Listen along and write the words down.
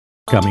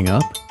Coming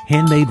up,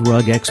 handmade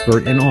rug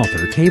expert and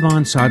author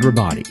Kayvon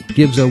Sadrabadi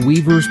gives a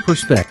weaver's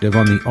perspective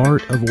on the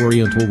art of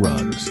Oriental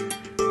rugs.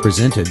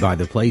 Presented by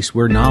the place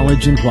where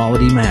knowledge and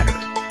quality matter,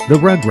 the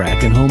Rug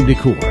Rack and Home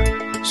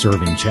Decor,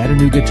 serving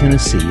Chattanooga,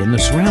 Tennessee and the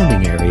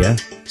surrounding area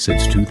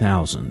since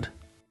 2000.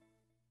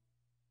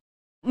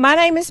 My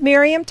name is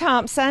Miriam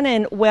Thompson,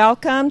 and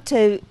welcome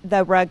to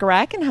the Rug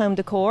Rack and Home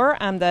Decor.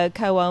 I'm the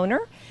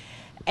co-owner.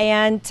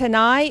 And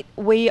tonight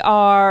we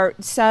are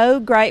so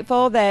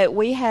grateful that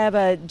we have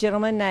a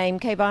gentleman named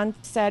Kayvon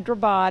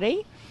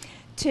Sadrabadi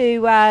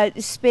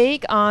to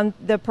speak on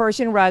the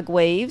Persian rug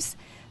weaves.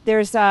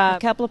 There's a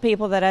couple of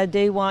people that I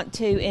do want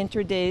to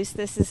introduce.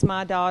 This is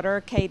my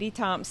daughter, Katie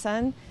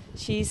Thompson.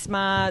 She's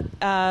my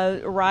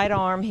right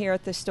arm here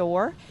at the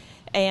store.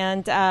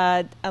 And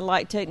I'd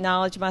like to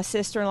acknowledge my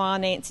sister-in-law,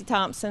 Nancy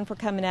Thompson, for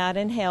coming out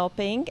and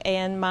helping,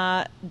 and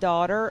my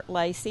daughter,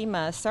 Lacey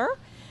Musser.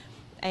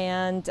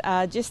 And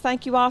just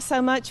thank you all so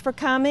much for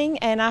coming,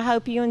 and I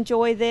hope you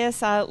enjoy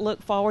this. I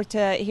look forward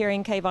to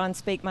hearing Kayvon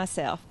speak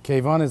myself.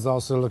 Kayvon is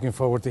also looking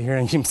forward to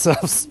hearing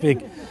himself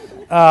speak.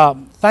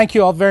 Thank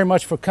you all very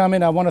much for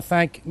coming. I want to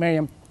thank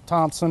Miriam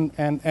Thompson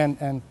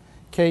and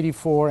Katie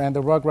and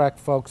the Rug Rack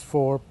folks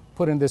for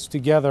putting this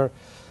together.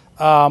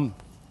 I'll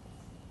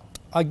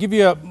give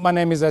you, my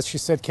name is, as she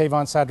said,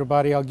 Kayvon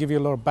Sadrabadi. I'll give you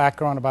a little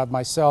background about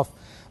myself.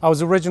 I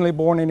was originally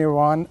born in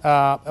Iran.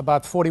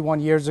 About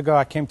 41 years ago,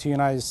 I came to the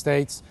United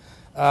States.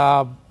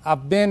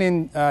 I've been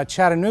in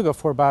Chattanooga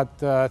for about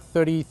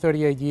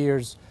 38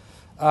 years.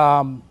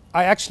 I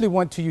actually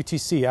went to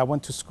UTC. I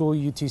went to school at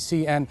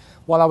UTC, and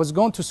while I was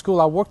going to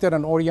school, I worked at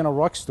an Oriental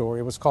rug store.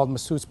 It was called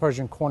Masood's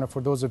Persian Corner,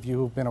 for those of you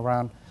who've been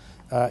around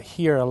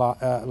here a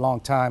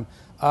long time.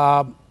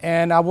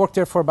 And I worked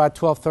there for about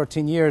 12,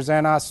 13 years,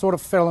 and I sort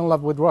of fell in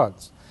love with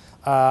rugs.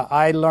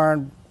 I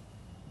learned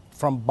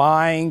from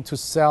buying to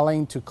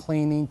selling to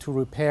cleaning to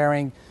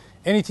repairing,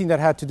 anything that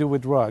had to do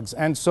with rugs.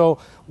 And so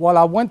while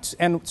I went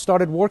and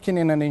started working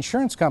in an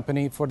insurance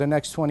company for the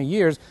next 20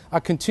 years, I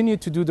continued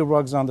to do the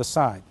rugs on the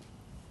side.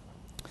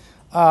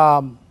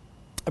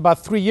 About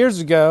 3 years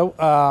ago,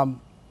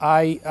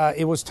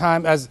 it was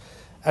time, as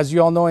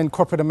you all know, in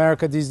corporate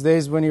America these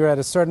days, when you're at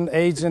a certain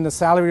age in the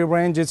salary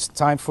range, it's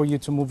time for you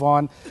to move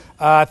on.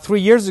 3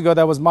 years ago,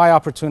 that was my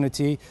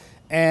opportunity.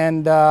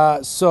 And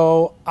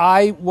so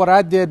what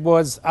I did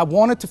was I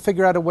wanted to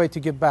figure out a way to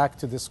give back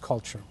to this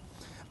culture.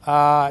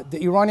 The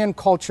Iranian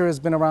culture has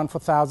been around for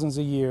thousands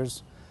of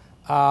years.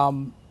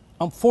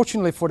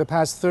 Unfortunately, for the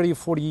past 30 or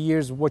 40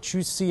 years, what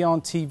you see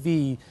on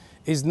TV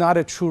is not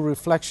a true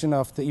reflection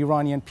of the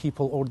Iranian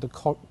people or the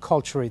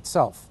culture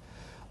itself.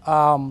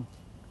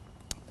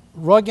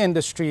 Rug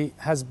industry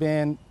has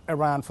been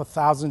around for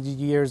thousands of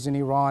years in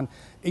Iran.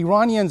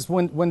 Iranians,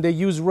 when they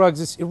use rugs,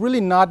 it's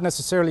really not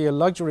necessarily a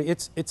luxury.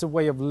 It's a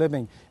way of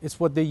living. It's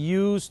what they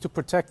use to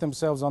protect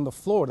themselves on the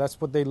floor. That's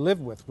what they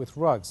live with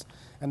rugs,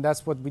 and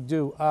that's what we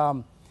do.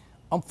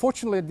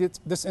 Unfortunately,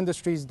 this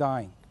industry is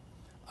dying.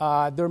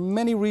 There are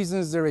many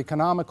reasons. There are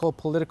economical,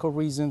 political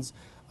reasons,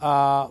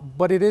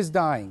 but it is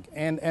dying.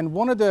 And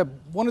one of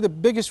the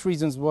biggest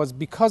reasons was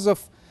because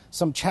of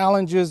some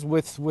challenges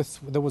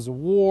there was a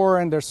war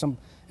and there's some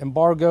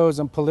embargoes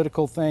and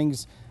political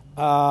things.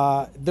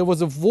 There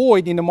was a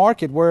void in the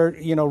market where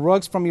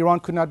rugs from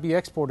Iran could not be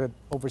exported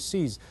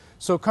overseas.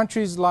 So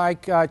countries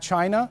like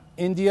China,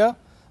 India,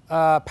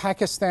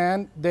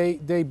 Pakistan,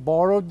 they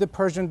borrowed the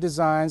Persian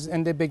designs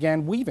and they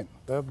began weaving.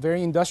 They're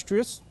very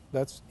industrious.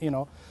 That's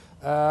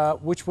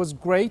which was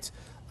great.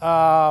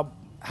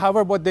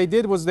 However, what they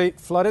did was they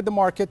flooded the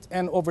market,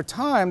 and over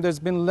time there's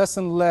been less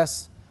and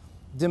less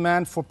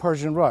demand for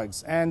Persian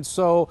rugs. And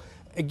so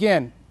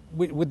again,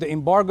 with the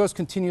embargoes,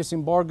 continuous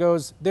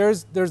embargoes,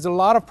 there's a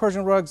lot of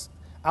Persian rugs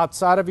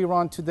outside of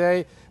Iran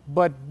today,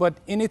 but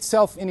in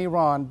itself in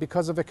Iran,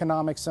 because of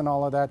economics and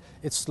all of that,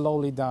 it's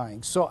slowly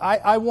dying. So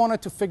I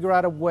wanted to figure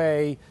out a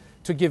way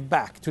to give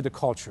back to the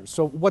culture.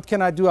 So what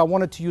can I do? I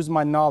wanted to use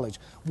my knowledge.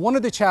 One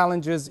of the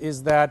challenges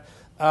is that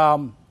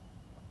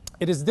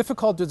it is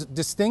difficult to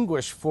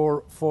distinguish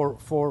for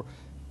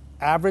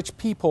average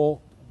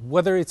people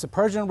whether it's a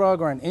Persian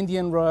rug or an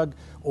Indian rug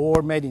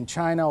or made in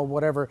China or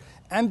whatever.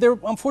 And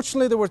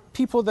unfortunately, there were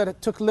people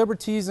that took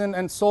liberties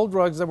and sold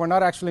rugs that were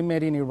not actually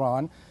made in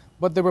Iran,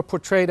 but they were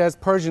portrayed as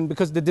Persian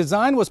because the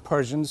design was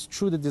Persian. It's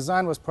true, the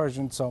design was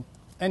Persian. So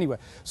anyway,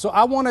 so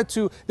I wanted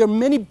to, there are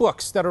many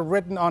books that are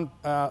written on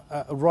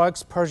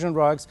rugs, Persian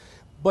rugs,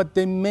 but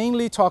they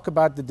mainly talk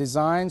about the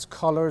designs,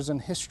 colors,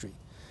 and history.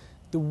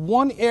 The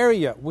one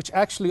area which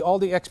actually all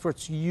the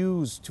experts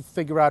use to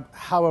figure out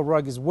how a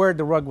rug is, where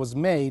the rug was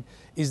made,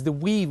 is the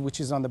weave which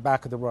is on the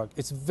back of the rug.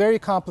 It's very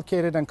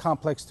complicated and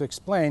complex to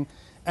explain,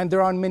 and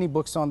there aren't many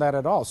books on that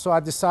at all. So I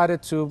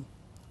decided to,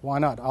 why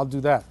not? I'll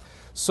do that.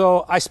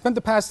 So I spent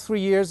the past 3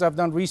 years, I've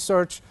done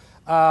research.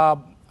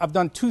 I've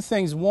done two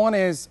things. One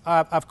is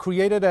I've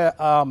created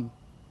a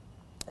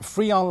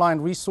free online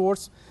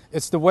resource.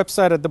 It's the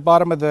website at the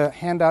bottom of the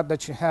handout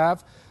that you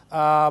have.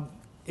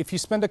 If you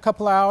spend a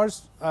couple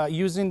hours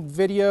using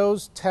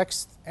videos,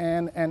 text,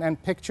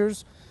 and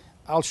pictures,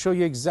 I'll show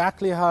you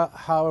exactly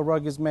how a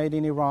rug is made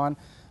in Iran.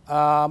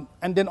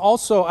 And then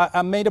also,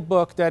 I made a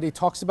book that it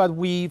talks about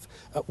weave.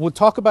 We'll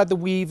talk about the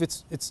weave.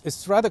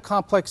 It's rather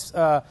complex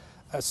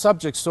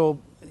subject, so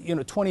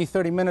 20,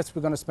 30 minutes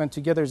we're going to spend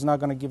together is not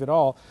going to give it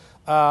all.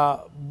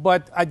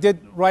 But I did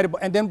write a book.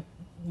 And then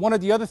one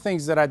of the other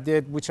things that I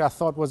did, which I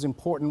thought was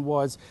important,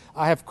 was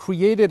I've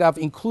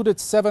included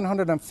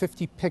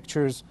 750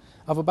 pictures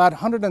of about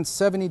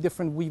 170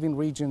 different weaving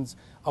regions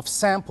of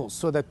samples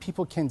so that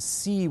people can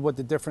see what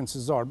the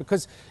differences are.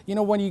 Because,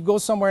 when you go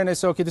somewhere and they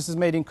say, okay, this is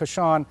made in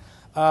Kashan,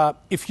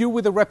 if you're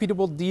with a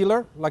reputable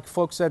dealer, like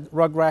folks at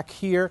Rug Rack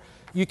here,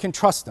 you can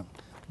trust them.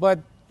 But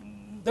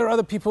there are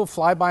other people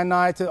fly by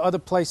night to other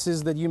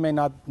places that you may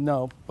not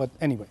know. But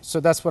anyway,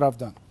 so that's what I've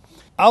done.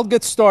 I'll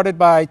get started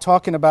by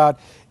talking about,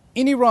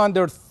 in Iran,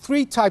 there are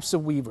three types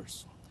of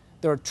weavers.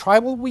 There are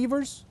tribal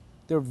weavers,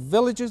 there are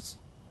village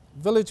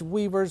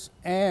weavers,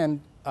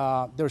 and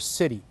their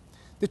city.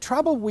 The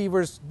tribal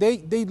weavers, they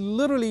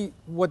literally,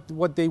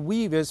 what they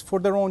weave is for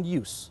their own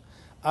use.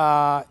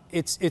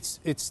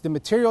 It's the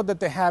material that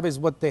they have is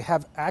what they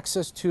have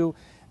access to,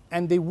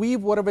 and they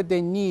weave whatever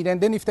they need, and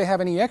then if they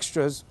have any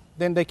extras,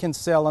 then they can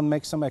sell and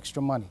make some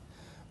extra money.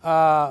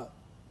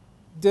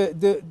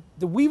 The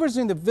weavers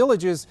in the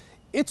villages,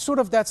 it's sort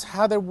of, that's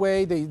how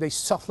they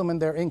supplement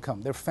their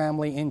income, their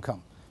family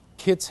income.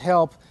 Kids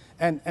help.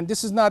 And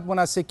this is not, when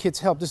I say kids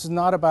help, this is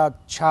not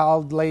about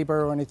child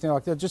labor or anything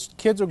like that. Just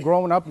kids are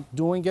growing up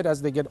doing it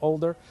as they get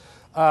older.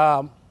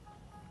 And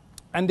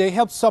they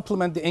help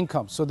supplement the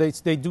income. So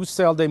they do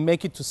sell, they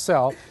make it to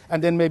sell,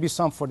 and then maybe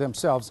some for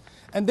themselves.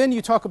 And then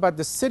you talk about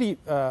the city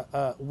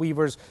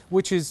weavers,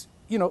 which is,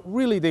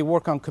 really they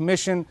work on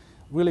commission,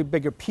 really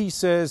bigger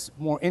pieces,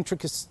 more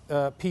intricate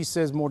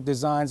pieces, more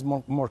designs,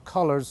 more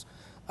colors.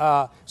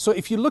 So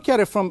if you look at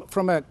it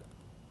from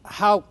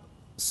how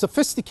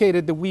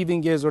sophisticated the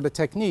weaving is, or the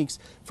techniques,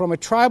 from a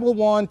tribal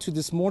one to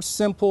this more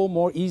simple,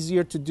 more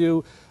easier to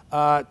do,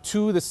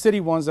 to the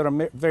city ones that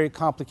are very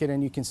complicated,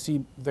 and you can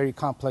see very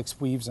complex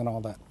weaves and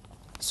all that.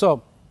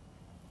 So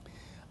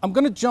I'm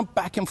going to jump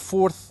back and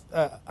forth.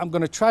 I'm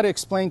going to try to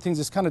explain things.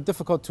 It's kind of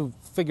difficult to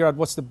figure out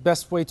what's the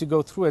best way to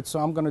go through it, so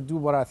I'm going to do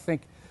what I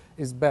think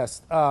is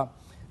best.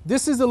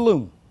 This is a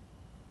loom.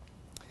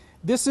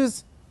 This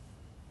is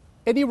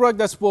any rug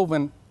that's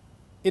woven.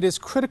 It is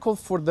critical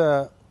for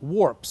the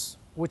warps,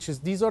 which is,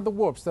 these are the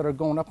warps that are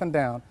going up and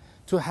down,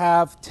 to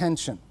have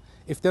tension.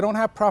 If they don't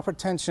have proper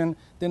tension,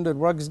 then the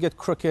rugs get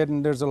crooked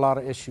and there's a lot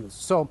of issues.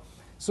 So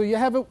you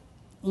have a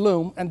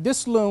loom, and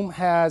this loom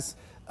has,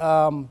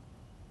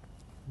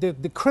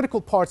 the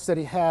critical parts that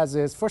it has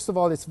is, first of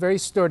all, it's very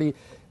sturdy.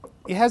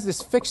 It has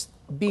this fixed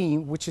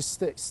beam, which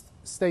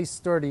stays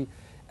sturdy,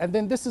 and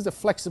then this is a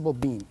flexible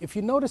beam. If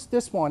you notice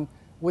this one,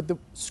 with the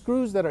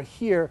screws that are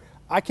here,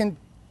 I can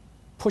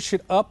push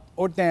it up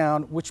or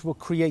down, which will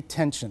create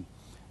tension.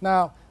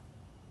 Now,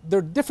 there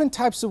are different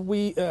types of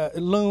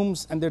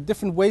looms, and there are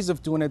different ways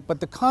of doing it, but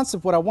the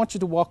concept, what I want you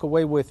to walk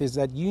away with, is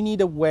that you need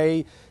a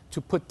way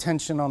to put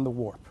tension on the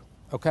warp,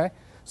 okay?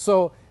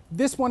 So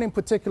this one in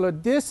particular,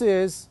 this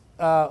is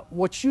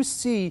what you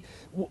see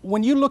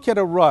when you look at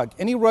a rug.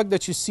 Any rug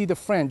that you see the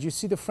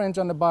fringe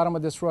on the bottom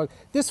of this rug.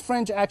 This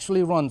fringe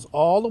actually runs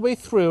all the way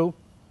through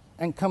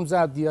and comes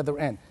out the other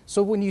end.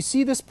 So when you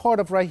see this part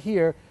of right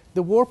here,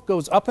 the warp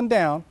goes up and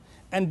down,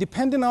 and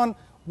depending on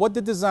what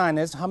the design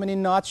is, how many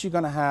knots you're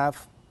going to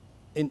have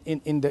in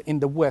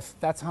the width,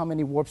 that's how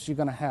many warps you're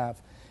going to have.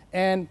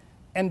 And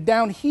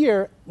down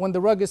here, when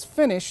the rug is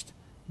finished,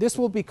 this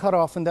will be cut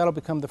off, and that'll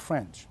become the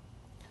fringe.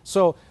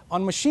 So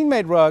on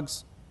machine-made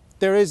rugs,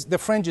 the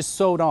fringe is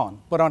sewed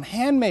on. But on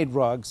handmade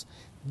rugs,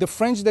 the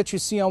fringe that you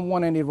see on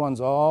one end, it runs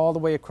all the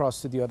way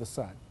across to the other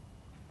side.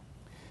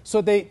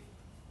 So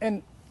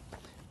and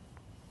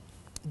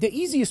the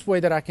easiest way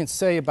that I can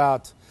say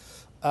about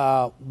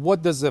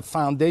what does the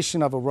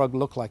foundation of a rug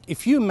look like,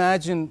 if you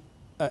imagine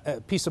a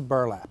piece of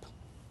burlap,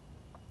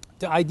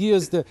 the idea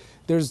is that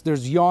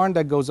there's yarn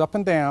that goes up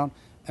and down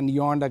and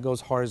yarn that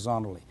goes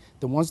horizontally.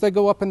 The ones that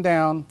go up and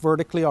down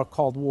vertically are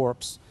called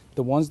warps.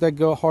 The ones that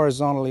go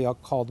horizontally are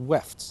called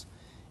wefts.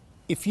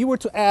 If you were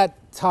to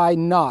tie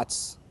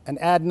knots and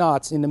add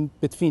knots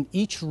between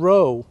each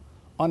row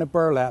on a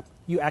burlap,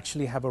 you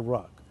actually have a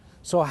rug.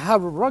 So how a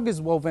rug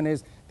is woven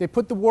is they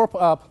put the warp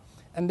up,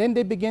 and then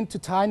they begin to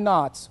tie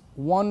knots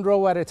one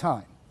row at a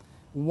time.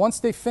 Once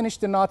they finish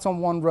the knots on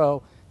one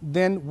row,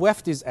 then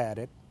weft is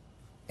added,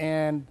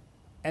 and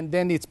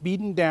then it's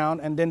beaten down,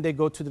 and then they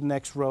go to the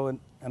next row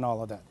and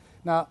all of that.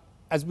 Now,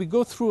 as we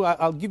go through,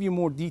 I'll give you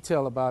more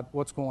detail about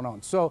what's going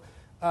on. So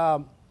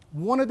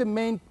one of the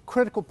main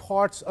critical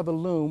parts of a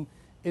loom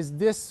is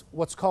this,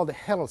 what's called a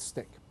heddle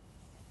stick.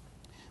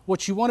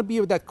 What you want to be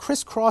with that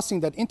crisscrossing,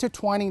 that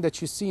intertwining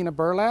that you see in a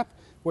burlap,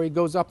 where it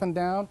goes up and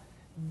down,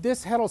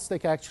 this heddle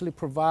stick actually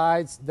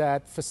provides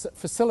that,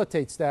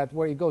 facilitates that,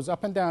 where it goes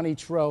up and down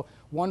each row.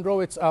 One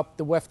row it's up,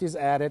 the weft is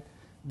added,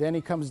 then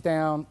it comes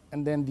down,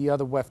 and then the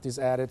other weft is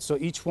added. So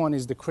each one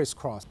is the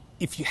crisscross.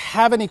 If you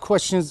have any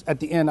questions at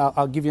the end,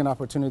 I'll give you an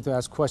opportunity to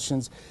ask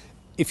questions.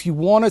 if you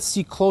want to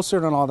see closer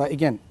and all that,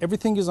 again,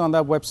 everything is on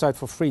that website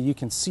for free. You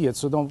can see it.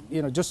 So don't,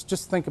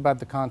 just think about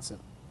the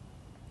concept.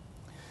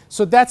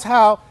 So that's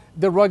how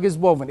the rug is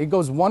woven. It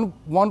goes one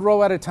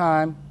row at a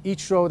time,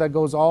 each row that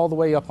goes all the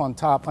way up on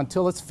top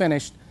until it's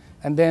finished,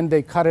 and then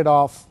they cut it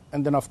off,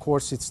 and then of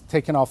course it's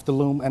taken off the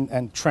loom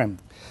and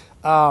trimmed.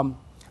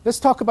 Let's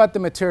talk about the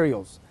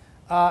materials.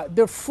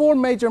 There are 4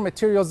 major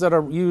materials that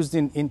are used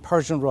in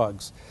Persian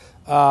rugs.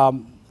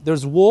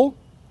 There's wool,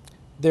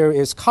 there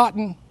is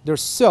cotton,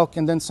 there's silk,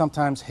 and then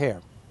sometimes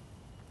hair.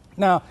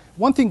 Now,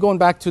 one thing going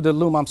back to the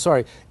loom, I'm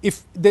sorry,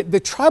 if the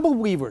tribal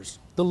weavers,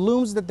 the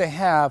looms that they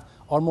have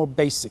are more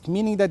basic,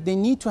 meaning that they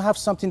need to have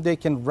something they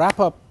can wrap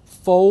up,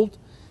 fold,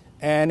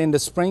 and in the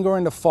spring or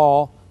in the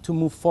fall to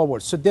move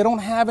forward. So they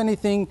don't have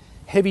anything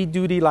heavy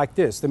duty like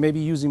this. They may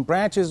be using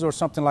branches or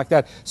something like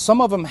that.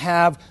 Some of them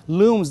have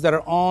looms that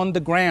are on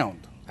the ground,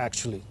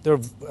 actually. They're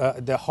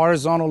the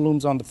horizontal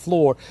looms on the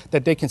floor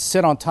that they can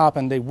sit on top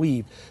and they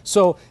weave.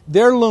 So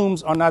their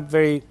looms are not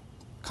very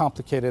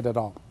complicated at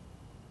all.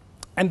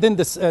 And then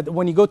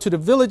when you go to the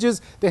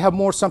villages, they have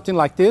more something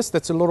like this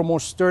that's a little more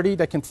sturdy,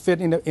 that can fit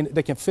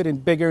they can fit in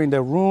bigger in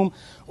their room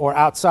or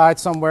outside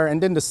somewhere.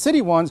 And then the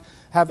city ones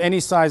have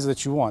any size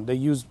that you want. They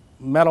use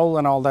metal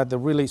and all that, the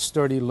really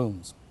sturdy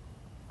looms.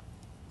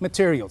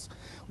 Materials.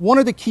 One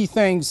of the key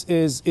things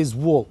is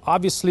wool.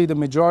 Obviously, the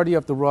majority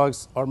of the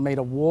rugs are made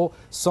of wool.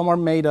 Some are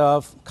made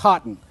of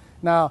cotton.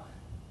 Now,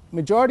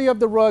 majority of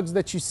the rugs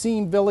that you see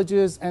in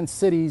villages and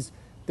cities,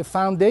 the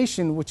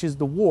foundation, which is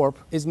the warp,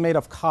 is made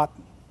of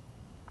cotton.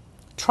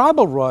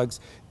 Tribal rugs,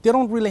 they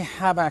don't really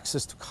have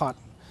access to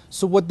cotton.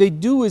 So what they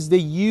do is they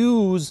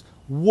use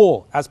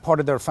wool as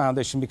part of their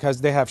foundation because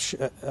they have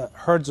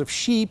herds of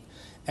sheep,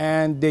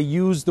 and they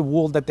use the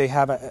wool that they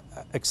have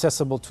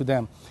accessible to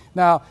them.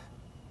 Now,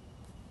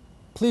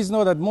 please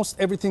know that most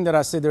everything that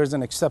I say, there is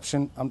an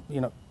exception.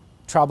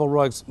 Tribal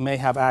rugs may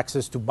have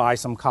access to buy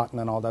some cotton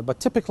and all that, but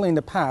typically in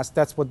the past,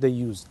 that's what they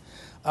used.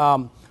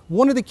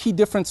 One of the key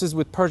differences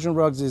with Persian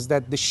rugs is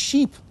that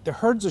the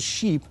herds of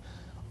sheep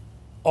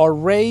are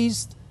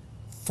raised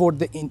for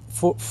the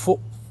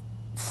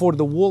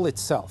wool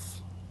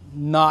itself,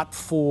 not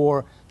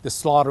for the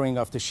slaughtering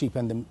of the sheep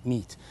and the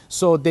meat.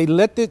 So they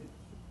let the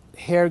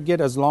hair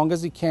get as long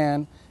as it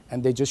can,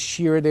 and they just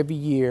shear it every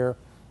year,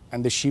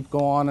 and the sheep go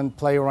on and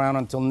play around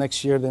until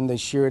next year, then they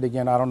shear it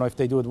again. I don't know if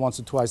they do it once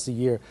or twice a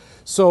year.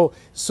 So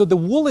the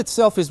wool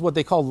itself is what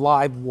they call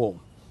live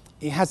wool.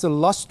 It has a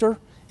luster.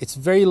 It's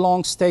very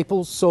long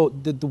staples, so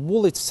the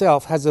wool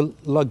itself has a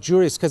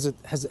luxurious, because it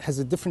has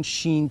a different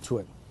sheen to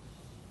it.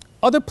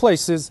 Other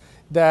places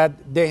that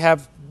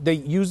they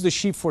use the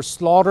sheep for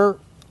slaughter,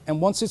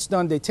 and once it's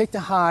done, they take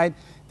the hide,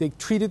 they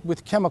treat it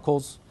with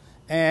chemicals,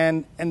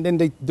 and then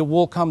the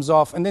wool comes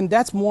off, and then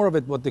that's more of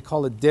it, what they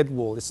call a dead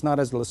wool. It's not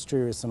as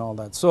lustrous and all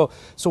that. So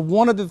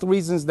one of the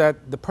reasons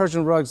that the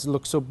Persian rugs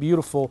look so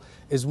beautiful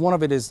is one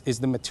of it is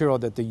the material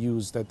that they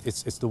use, that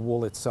it's the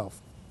wool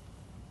itself.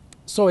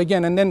 So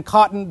again, and then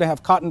cotton, they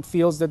have cotton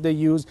fields that they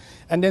use.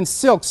 And then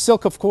silk.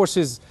 Silk, of course,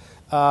 is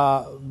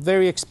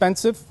very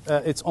expensive.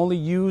 It's only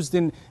used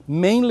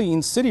mainly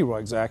in city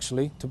rugs,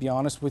 actually, to be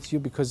honest with you,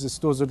 because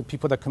those are the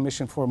people that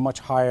commission for much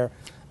higher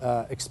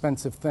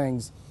expensive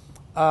things.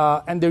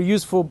 And they're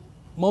used for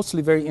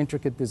mostly very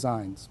intricate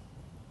designs.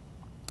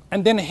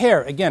 And then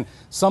hair. Again,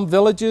 some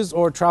villages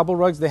or tribal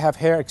rugs, they have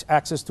hair,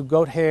 access to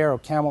goat hair or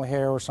camel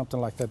hair or something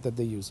like that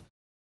they use.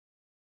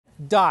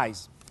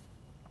 Dyes.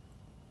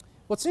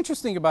 What's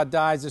interesting about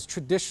dyes is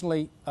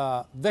traditionally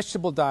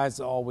vegetable dyes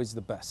are always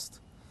the best.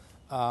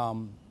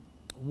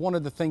 One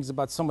of the things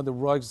about some of the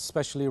rugs,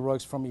 especially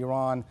rugs from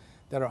Iran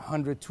that are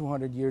 100,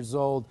 200 years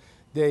old,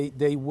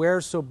 they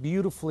wear so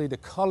beautifully, the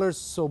colors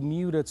so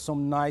muted, so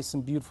nice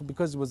and beautiful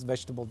because it was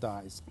vegetable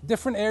dyes.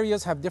 Different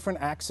areas have different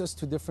access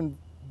to different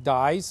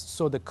dyes,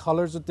 so the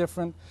colors are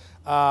different.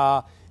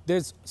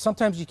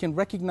 Sometimes you can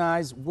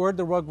recognize where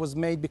the rug was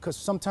made because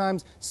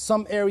sometimes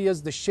some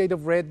areas the shade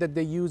of red that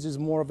they use is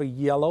more of a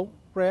yellow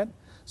red.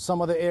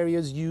 Some other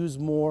areas use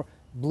more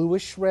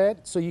bluish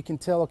red, so you can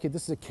tell, okay,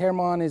 this is a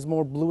Kerman is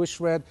more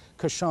bluish red,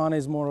 Kashan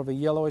is more of a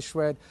yellowish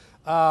red.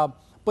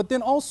 But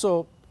then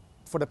also,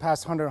 for the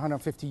past 100,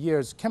 150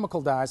 years,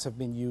 chemical dyes have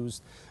been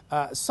used.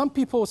 Some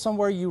people,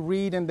 somewhere you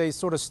read and they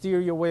sort of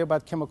steer you away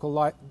about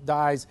chemical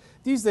dyes.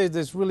 These days,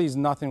 there really is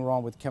nothing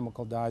wrong with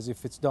chemical dyes.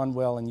 If it's done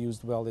well and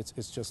used well, it's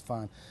just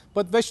fine.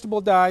 But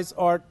vegetable dyes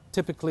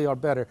typically are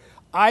better.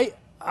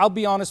 I'll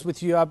be honest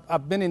with you,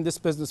 I've been in this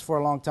business for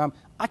a long time.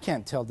 I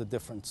can't tell the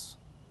difference.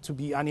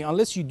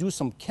 Unless you do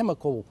some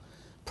chemical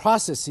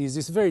processes,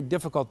 it's very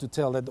difficult to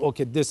tell that,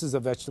 okay, this is a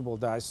vegetable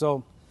dye.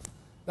 So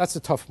that's a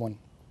tough one.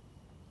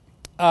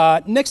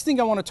 Next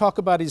thing I want to talk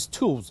about is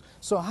tools.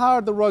 So how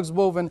are the rugs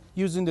woven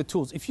using the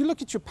tools? If you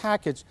look at your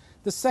package,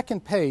 the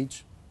second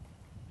page,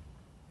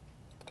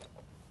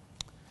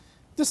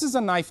 this is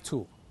a knife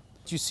tool.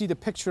 You see the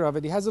picture of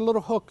it. It has a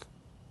little hook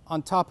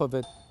on top of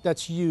it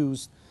that's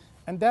used.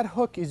 And that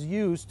hook is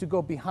used to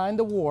go behind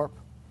the warp,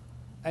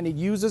 and it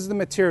uses the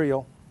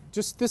material.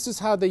 This is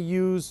how they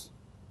use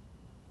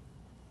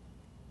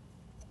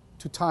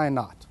to tie a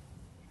knot.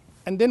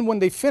 And then when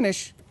they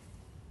finish,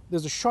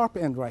 there's a sharp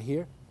end right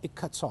here. It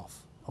cuts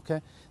off,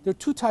 okay? There are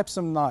two types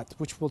of knot,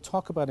 which we'll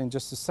talk about in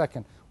just a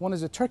second. One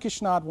is a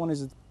Turkish knot, one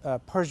is a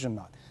Persian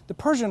knot. The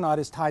Persian knot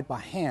is tied by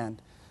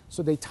hand.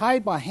 So they tie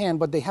it by hand,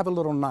 but they have a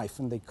little knife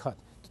and they cut.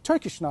 The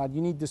Turkish knot,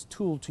 you need this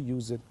tool to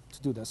use it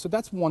to do that. So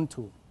that's one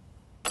tool.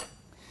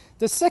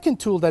 The second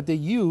tool that they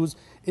use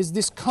is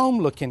this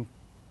comb-looking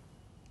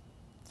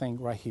thing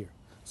right here.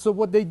 So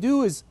what they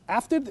do is,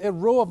 after a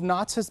row of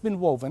knots has been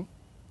woven,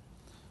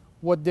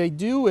 what they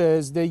do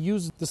is they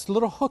use this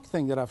little hook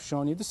thing that I've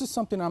shown you. This is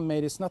something I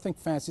made. It's nothing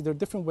fancy. There are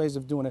different ways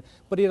of doing it,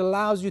 but it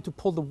allows you to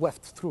pull the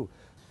weft through.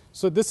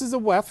 So this is a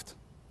weft,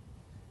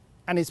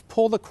 and it's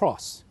pulled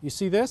across. You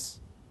see this?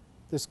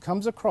 This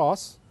comes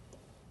across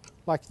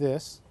like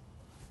this,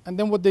 and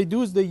then what they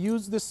do is they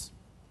use this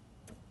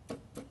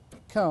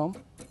comb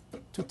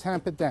to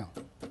tamp it down.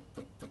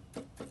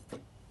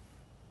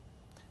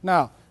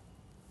 Now,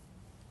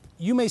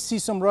 you may see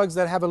some rugs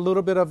that have a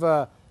little bit of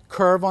a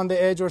curve on the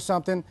edge or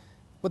something.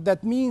 What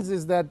that means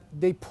is that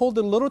they pulled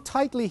a little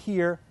tightly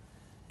here,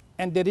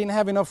 and they didn't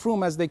have enough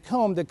room. As they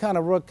combed, the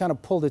rug kind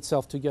of pulled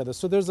itself together.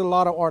 So there's a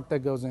lot of art that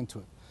goes into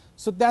it.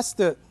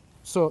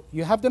 So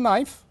you have the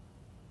knife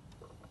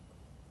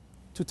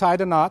to tie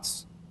the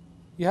knots.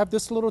 You have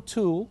this little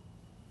tool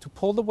to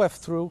pull the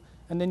weft through,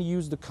 and then you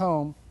use the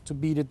comb to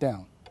beat it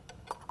down.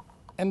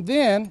 And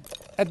then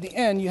at the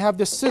end, you have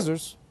the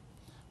scissors,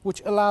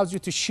 which allows you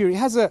to shear. It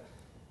has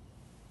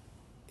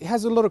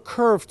a little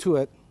curve to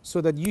it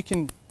so that you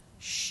can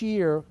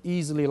shear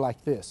easily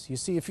like this. You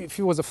see, if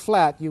it was a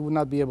flat, you would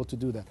not be able to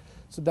do that.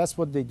 So that's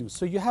what they do.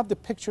 So you have the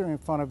picture in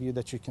front of you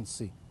that you can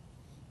see.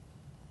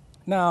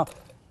 Now,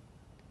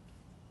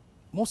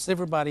 most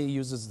everybody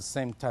uses the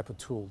same type of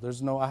tool.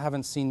 I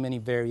haven't seen many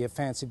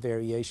fancy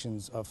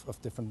variations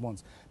of different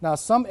ones. Now,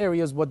 some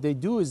areas, what they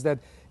do is that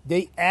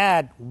they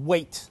add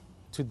weight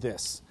to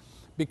this,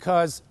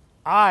 because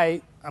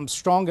I am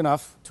strong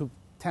enough to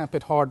tamp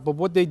it hard, but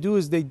what they do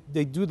is they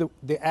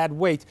add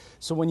weight,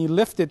 so when you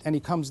lift it and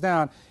it comes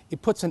down,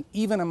 it puts an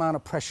even amount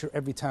of pressure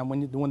every time.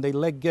 When they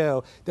let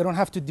go, they don't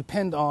have to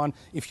depend on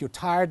if you're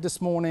tired this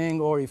morning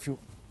or if you're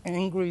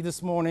angry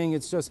this morning.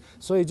 It's just,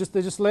 so they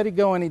just let it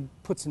go, and it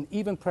puts an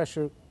even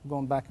pressure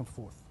going back and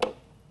forth.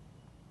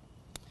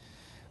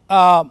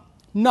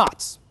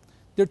 Knots.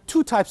 There are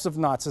two types of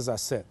knots, as I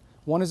said.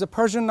 One is a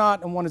Persian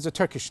knot and one is a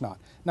Turkish knot.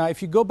 Now,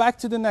 if you go back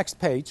to the next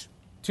page,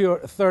 to your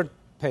third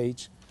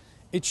page,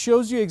 it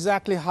shows you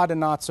exactly how the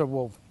knots are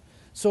woven.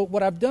 So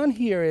what I've done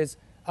here is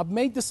I've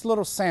made this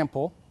little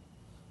sample,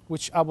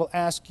 which I will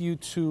ask you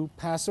to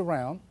pass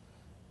around.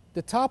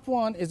 The top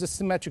one is a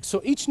symmetric. So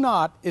each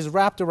knot is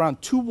wrapped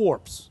around two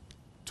warp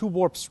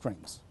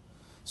strings.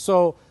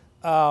 So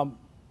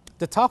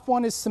the top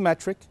one is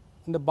symmetric,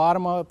 and the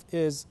bottom of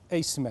is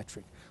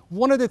asymmetric.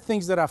 One of the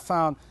things that I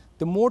found,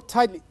 the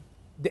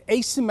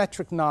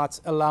asymmetric knots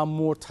allow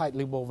more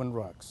tightly woven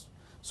rugs.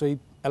 So it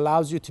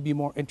allows you to be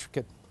more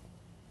intricate.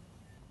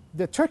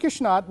 The Turkish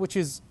knot, which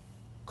is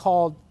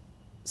called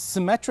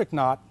symmetric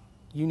knot,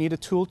 you need a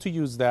tool to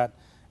use that.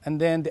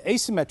 And then the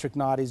asymmetric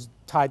knot is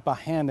tied by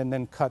hand and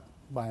then cut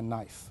by a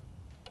knife.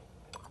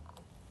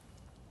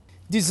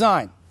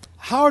 Design.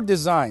 How are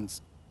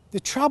designs? The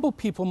tribal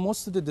people,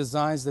 most of the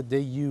designs that they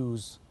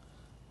use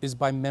is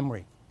by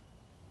memory.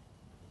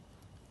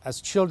 As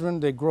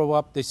children, they grow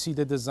up, they see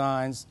the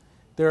designs.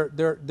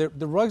 The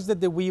rugs that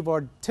they weave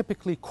are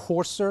typically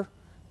coarser.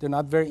 They're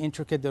not very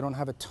intricate. They don't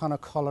have a ton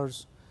of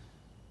colors.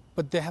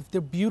 But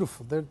they're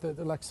beautiful. They're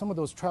like some of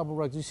those tribal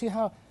rugs. You see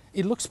how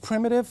it looks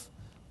primitive,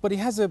 but it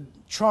has a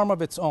charm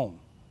of its own.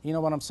 You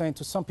know what I'm saying?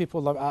 To some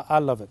people, I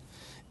love it.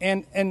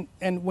 And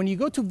when you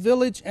go to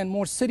village and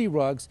more city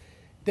rugs,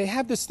 they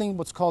have this thing,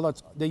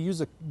 they use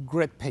a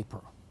grit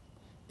paper.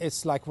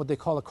 It's like what they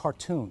call a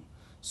cartoon.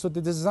 So the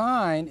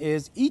design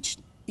is each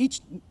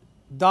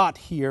dot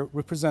here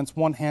represents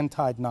one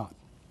hand-tied knot.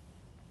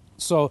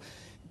 So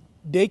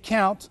they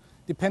count,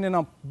 depending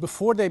on,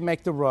 before they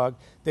make the rug,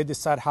 they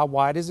decide how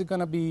wide is it going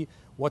to be,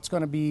 what's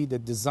going to be the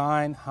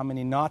design, how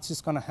many knots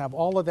it's going to have.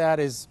 All of that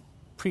is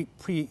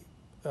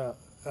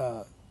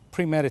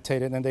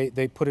premeditated, and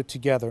they put it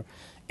together.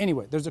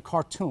 Anyway, there's a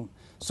cartoon.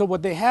 So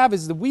what they have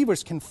is the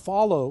weavers can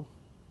follow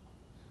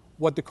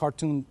what the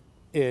cartoon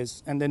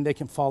is, and then they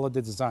can follow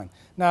the design.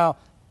 Now,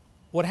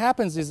 what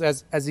happens is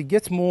as it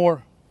gets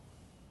more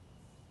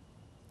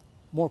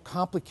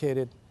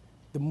complicated,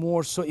 the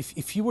more, so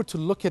if you were to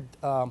look at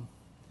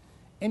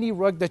any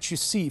rug that you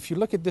see, if you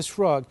look at this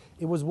rug,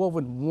 it was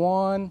woven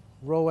one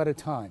row at a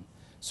time.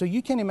 So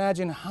you can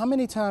imagine how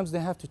many times they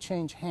have to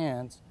change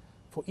hands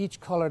for each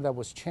color that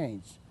was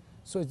changed.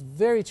 So it's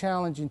very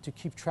challenging to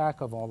keep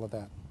track of all of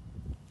that.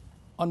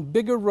 On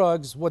bigger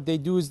rugs, what they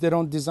do is they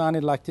don't design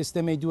it like this.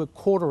 They may do a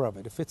quarter of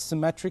it. If it's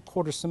symmetric,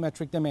 quarter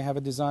symmetric, they may have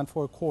a design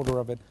for a quarter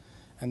of it,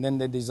 and then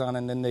they design,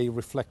 and then they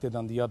reflect it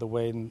on the other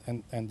way,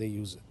 and they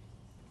use it.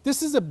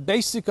 This is a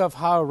basic of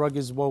how a rug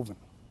is woven.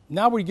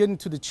 Now we're getting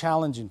to the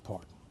challenging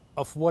part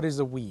of what is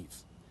a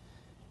weave.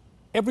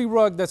 Every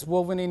rug that's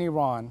woven in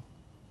Iran,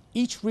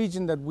 each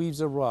region that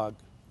weaves a rug,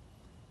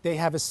 they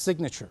have a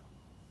signature.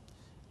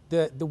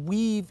 the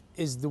weave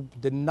is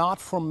the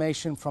knot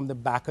formation from the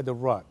back of the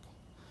rug.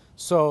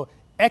 So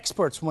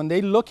experts, when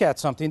they look at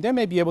something, they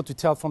may be able to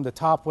tell from the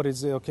top what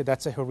is, okay,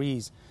 that's a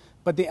Harries,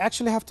 but they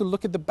actually have to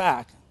look at the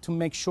back to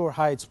make sure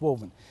how it's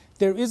woven.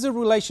 There is a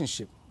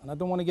relationship, and I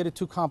don't want to get it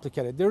too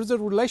complicated. There is a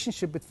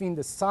relationship between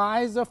the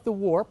size of the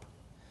warp,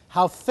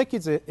 how thick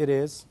it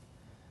is,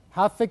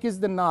 how thick is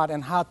the knot,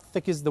 and how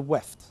thick is the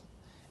weft,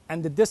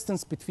 and the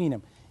distance between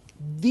them.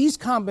 These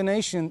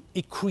combination,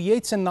 it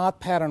creates a knot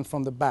pattern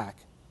from the back,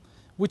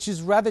 which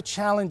is rather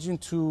challenging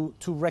to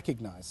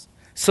recognize.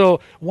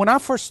 So when I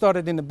first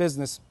started in the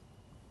business,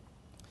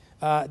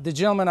 the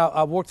gentleman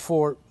I worked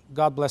for,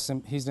 God bless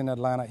him, he's in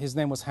Atlanta, his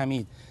name was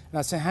Hamid. And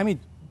I said, Hamid,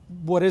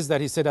 what is that?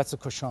 He said, that's a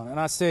Kashan. And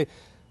I say,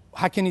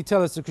 how can you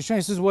tell it's a Kashan?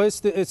 He says, well,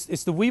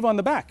 it's the weave on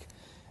the back.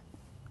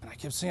 And I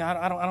kept saying,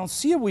 I don't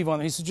see a weave on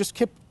it. He said, just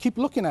keep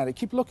looking at it,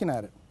 keep looking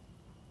at it.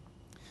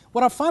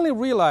 What I finally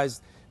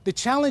realized, the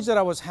challenge that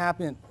I was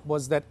having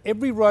was that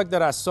every rug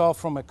that I saw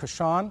from a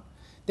Kashan,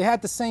 they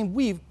had the same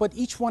weave, but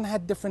each one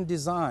had different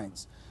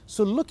designs.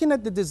 So looking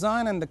at the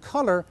design and the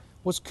color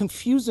was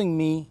confusing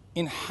me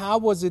in how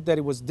was it that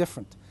it was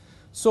different.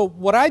 So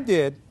what I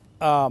did,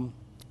 and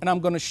I'm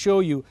going to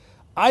show you,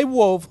 I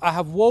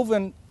have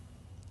woven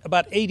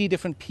about 80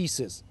 different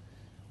pieces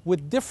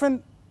with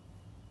different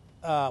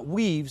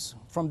weaves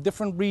from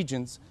different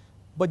regions,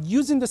 but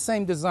using the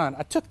same design.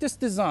 I took this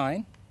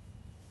design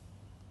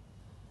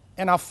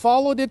and I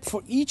followed it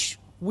for each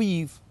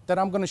weave that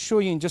I'm going to show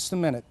you in just a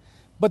minute.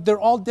 But they're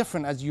all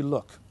different as you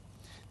look.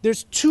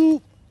 There's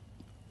two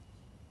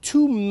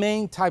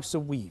main types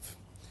of weave.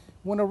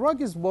 When a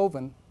rug is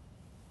woven,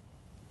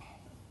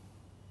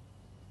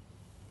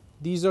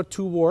 these are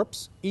two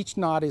warps. Each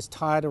knot is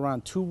tied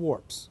around two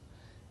warps.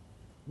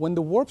 When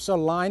the warps are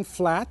lined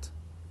flat,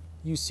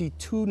 you see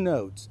two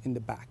nodes in the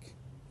back.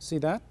 See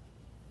that?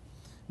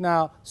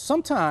 Now,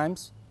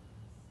 sometimes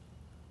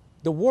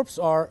the warps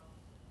are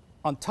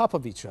on top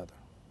of each other.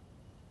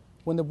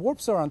 When the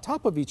warps are on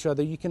top of each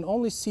other, you can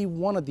only see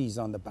one of these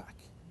on the back.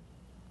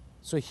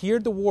 So here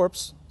the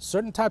warps,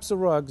 certain types of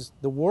rugs,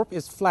 the warp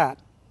is flat,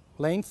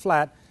 laying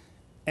flat,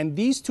 and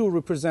these two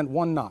represent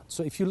one knot.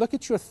 So if you look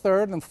at your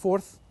third and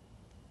fourth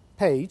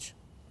page,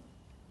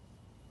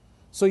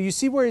 so you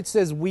see where it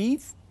says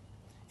weave?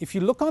 If you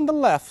look on the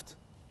left,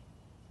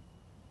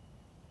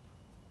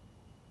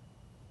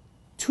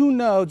 two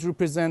nodes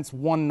represents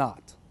one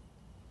knot.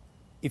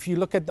 If you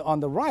look at on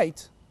the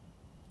right,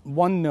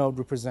 one node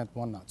represents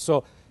one knot.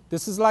 So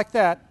this is like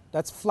that,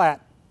 that's flat,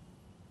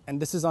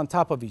 and this is on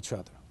top of each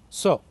other.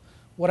 So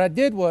what I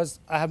did was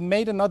I have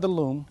made another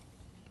loom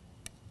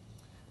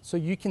so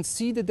you can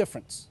see the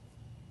difference.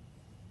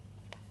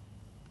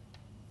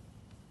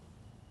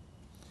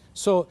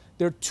 So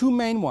there are two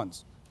main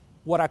ones.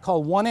 What I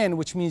call 1N,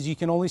 which means you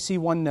can only see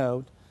one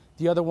node.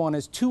 The other one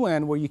is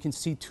 2N, where you can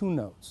see two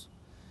nodes.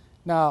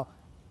 Now,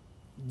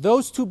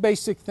 those two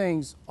basic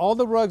things, all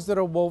the rugs that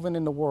are woven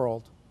in the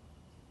world,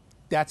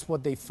 that's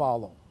what they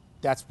follow.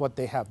 That's what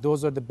they have.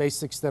 Those are the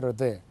basics that are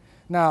there.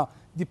 Now,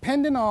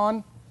 depending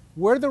on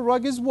where the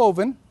rug is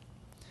woven,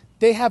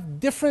 they have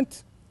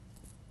different,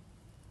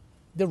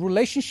 the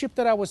relationship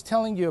that I was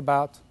telling you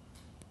about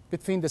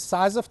between the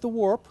size of the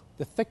warp,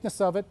 the thickness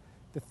of it,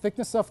 the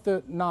thickness of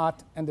the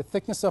knot, and the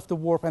thickness of the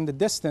warp and the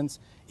distance,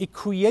 it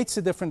creates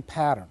a different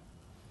pattern.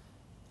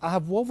 I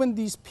have woven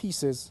these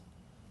pieces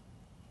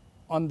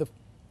on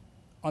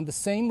the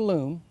same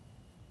loom,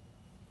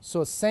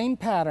 so same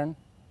pattern,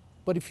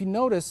 but if you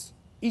notice,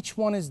 each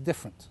one is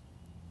different.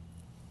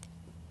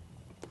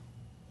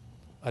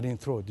 I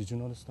didn't throw it. Did you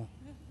notice that?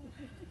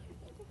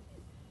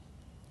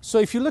 So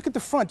if you look at the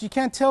front, you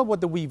can't tell what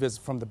the weave is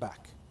from the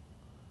back.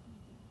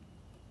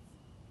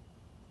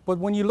 But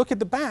when you look at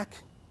the back,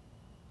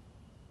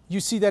 you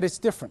see that it's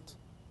different.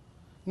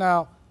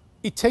 Now,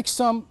 it takes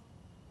some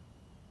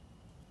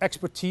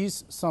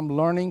expertise, some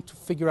learning to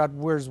figure out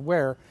where's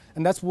where,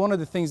 and that's one of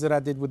the things that I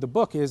did with the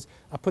book is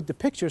I put the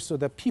pictures so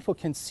that people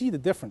can see the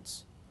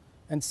difference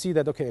and see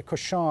that, okay, a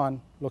Kashan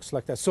looks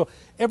like that. So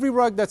every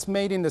rug that's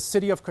made in the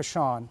city of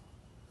Kashan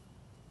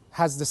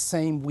has the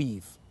same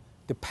weave.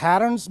 The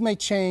patterns may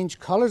change,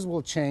 colors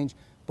will change,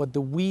 but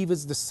the weave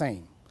is the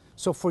same.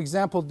 So for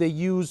example, they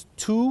use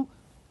two,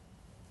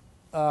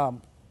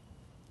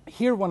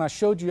 here when I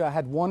showed you, I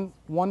had one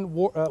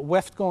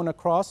weft going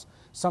across.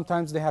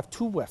 Sometimes they have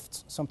two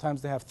wefts.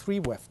 Sometimes they have three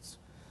wefts.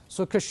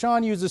 So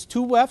Kashan uses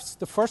two wefts.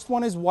 The first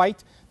one is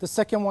white. The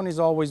second one is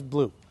always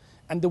blue.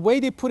 And the way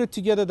they put it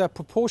together, that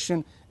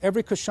proportion,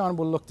 every Kashan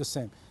will look the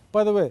same.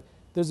 By the way,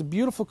 there's a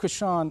beautiful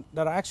Kashan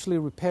that I actually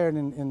repaired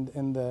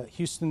in the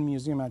Houston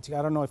Museum Antique.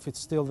 I don't know if it's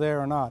still there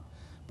or not,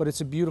 but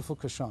it's a beautiful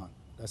Kashan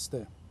that's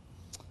there.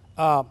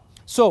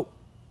 So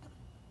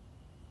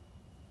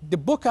the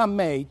book I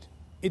made,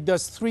 it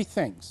does three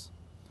things.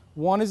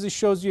 One is it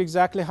shows you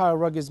exactly how a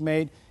rug is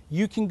made.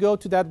 You can go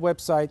to that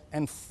website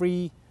and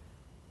free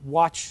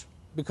watch,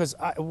 because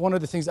one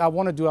of the things I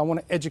want to do, I want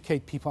to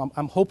educate people.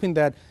 I'm hoping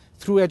that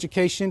through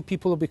education,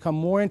 people will become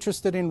more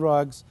interested in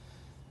rugs,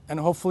 and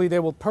hopefully they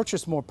will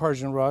purchase more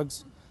Persian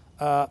rugs.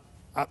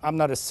 I'm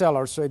not a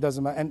seller, so it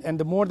doesn't matter. And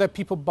the more that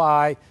people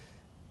buy,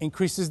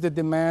 increases the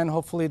demand.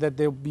 Hopefully that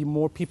there will be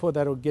more people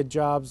that will get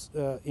jobs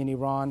in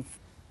Iran,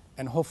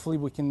 and hopefully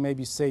we can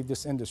maybe save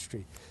this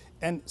industry.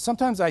 And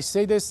sometimes I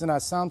say this and I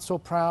sound so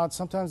proud.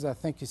 Sometimes I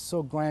think it's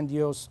so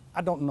grandiose.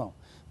 I don't know.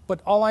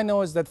 But all I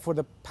know is that for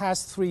the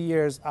past 3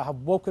 years, I have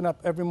woken up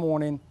every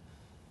morning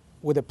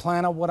with a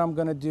plan of what I'm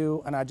going to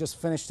do, and I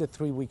just finished it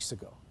 3 weeks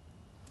ago.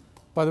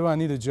 By the way, I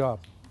need a job.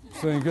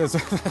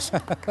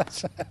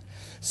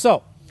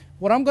 So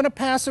what I'm going to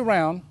pass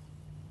around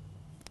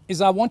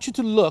is I want you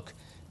to look,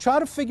 try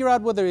to figure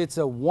out whether it's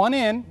a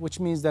 1N, which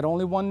means that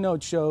only one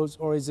node shows,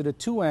 or is it a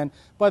 2N.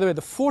 By the way,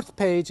 the fourth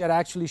page, it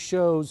actually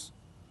shows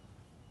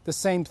the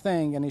same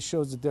thing, and it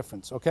shows the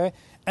difference, okay?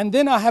 And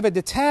then I have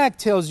the tag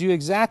tells you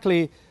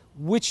exactly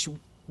which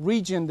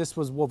region this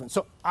was woven.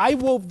 So I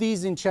wove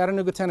these in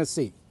Chattanooga,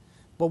 Tennessee.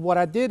 But what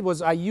I did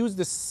was I used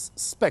the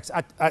specs.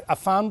 I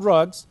found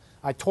rugs,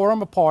 I tore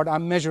them apart, I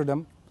measured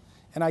them,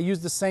 and I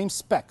used the same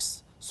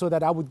specs so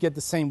that I would get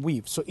the same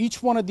weave. So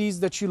each one of these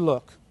that you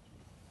look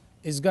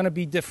is going to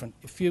be different.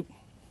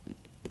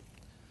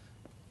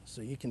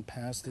 So you can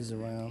pass these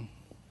around.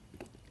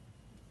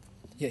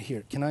 Yeah,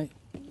 here, can I?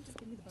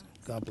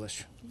 God bless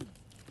you.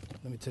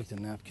 Let me take the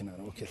napkin out.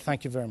 Okay,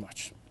 thank you very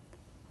much.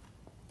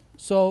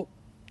 So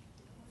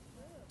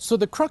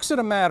the crux of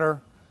the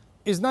matter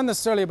is not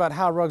necessarily about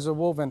how rugs are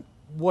woven.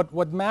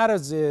 What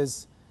matters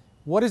is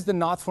what is the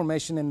knot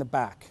formation in the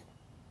back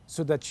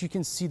so that you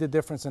can see the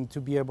difference and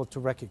to be able to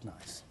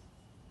recognize.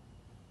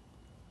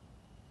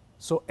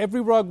 So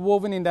every rug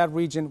woven in that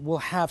region will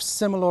have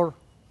similar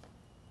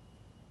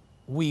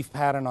weave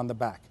pattern on the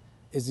back.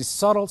 Is it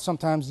subtle?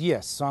 Sometimes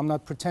yes. So I'm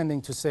not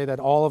pretending to say that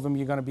all of them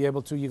you're going to be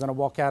able to, you're going to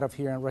walk out of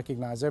here and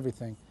recognize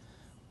everything.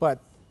 But,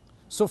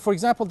 so for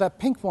example, that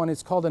pink one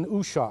is called an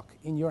Uşak.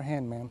 In your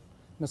hand, ma'am,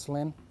 Miss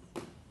Lynn.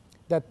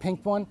 That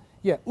pink one,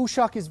 yeah,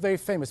 Uşak is very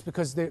famous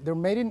because they're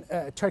made in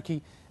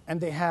Turkey, and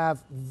they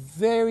have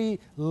very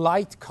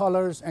light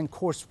colors and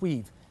coarse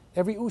weave.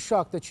 Every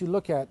Uşak that you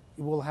look at,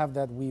 it will have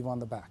that weave on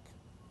the back.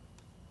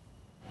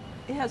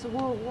 It has a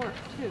wool warp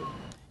too.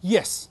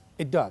 Yes,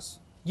 it does.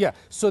 Yeah,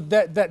 so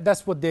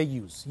that's what they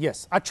use.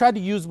 Yes, I tried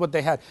to use what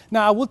they had.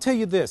 Now, I will tell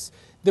you this.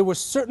 There were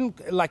certain,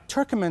 like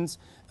Turkmens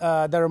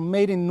that are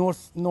made in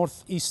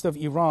northeast of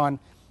Iran,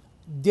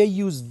 they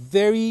use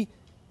very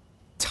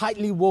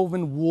tightly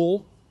woven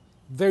wool,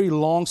 very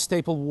long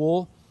staple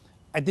wool.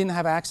 I didn't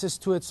have access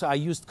to it, so I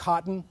used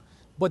cotton,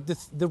 but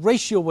the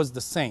ratio was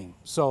the same.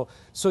 So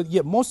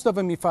yeah, most of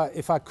them, if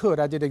I could,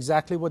 I did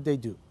exactly what they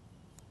do.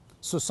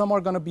 So some are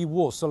going to be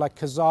wool. So like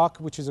Kazakh,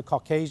 which is a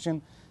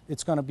Caucasian,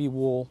 it's going to be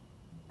wool.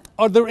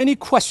 Are there any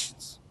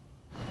questions?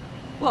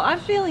 Well, I'm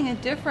feeling a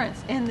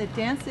difference in the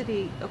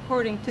density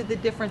according to the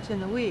difference in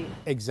the weave.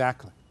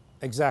 Exactly,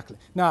 exactly.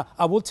 Now,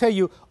 I will tell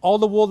you, all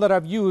the wool that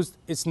I've used,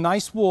 it's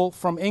nice wool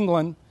from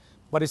England,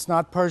 but it's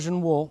not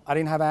Persian wool. I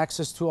didn't have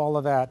access to all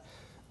of that.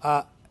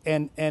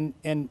 And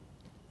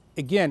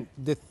again,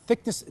 the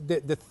thickness,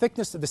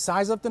 the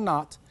size of the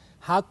knot,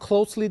 how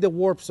closely the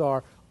warps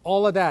are,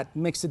 all of that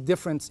makes a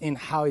difference in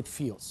how it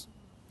feels.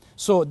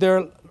 So there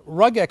are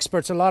rug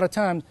experts, a lot of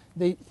times,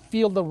 they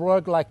feel the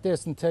rug like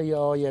this and tell you,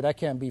 oh yeah, that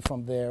can't be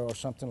from there or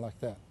something like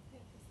that. Yeah,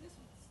 'cause this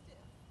one's stiff.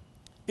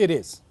 It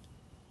is.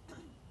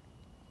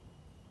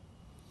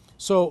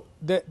 So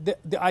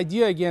the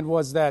idea again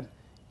was that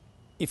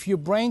if your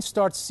brain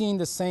starts seeing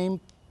the same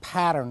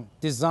pattern,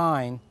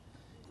 design,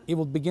 it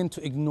will begin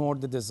to ignore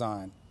the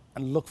design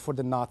and look for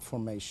the knot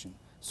formation.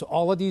 So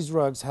all of these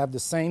rugs have the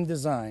same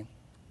design,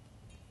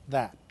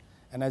 that.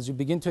 And as you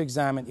begin to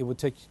examine, it would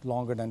take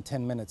longer than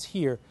 10 minutes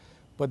here,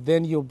 but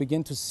then you'll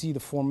begin to see the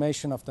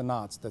formation of the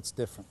knots that's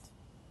different.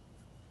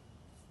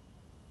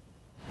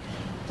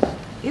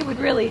 It would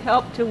really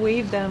help to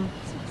weave them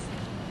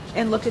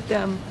and look at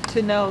them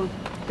to know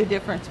the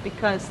difference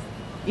because,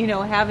 you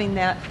know, having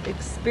that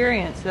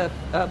experience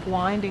of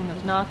winding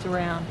those knots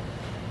around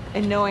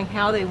and knowing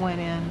how they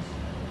went in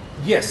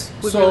Yes.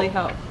 would really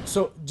help.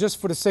 So just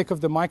for the sake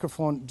of the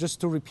microphone,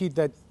 just to repeat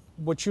that,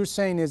 what you're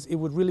saying is it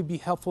would really be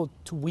helpful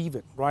to weave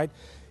it, right?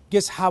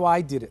 Guess how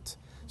I did it.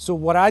 So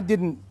what I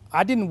didn't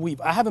weave.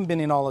 I haven't been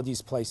in all of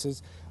these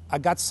places. I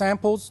got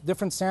samples,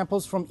 different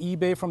samples from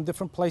eBay, from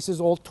different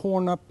places, all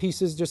torn up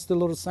pieces, just a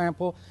little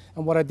sample.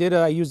 And what I did,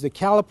 I used the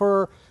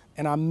caliper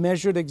and I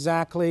measured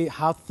exactly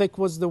how thick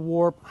was the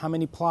warp, how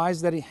many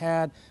plies that it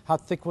had, how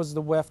thick was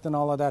the weft and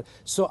all of that.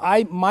 So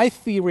my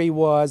theory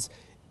was,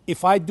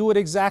 if I do it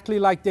exactly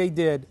like they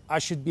did, I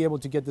should be able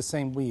to get the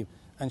same weave.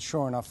 And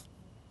sure enough,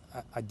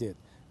 I did.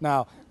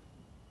 Now,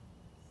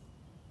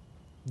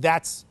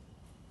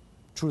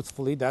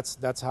 truthfully,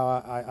 that's how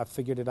I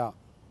figured it out.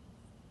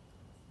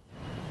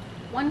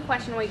 One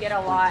question we get a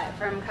lot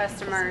from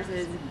customers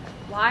is,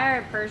 why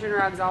are Persian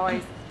rugs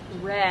always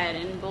red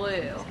and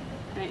blue?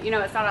 And, you know,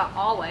 it's not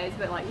always,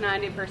 but like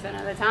 90%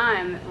 of the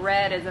time,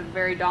 red is a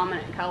very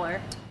dominant color.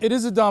 It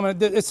is a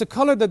dominant. It's a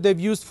color that they've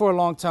used for a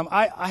long time.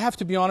 I have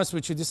to be honest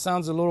with you, this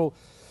sounds a little,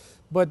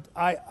 but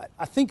I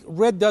think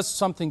red does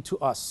something to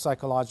us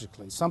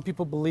psychologically. Some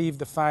people believe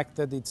the fact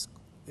that it's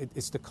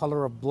it's the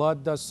color of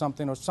blood does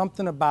something, or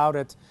something about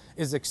it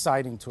is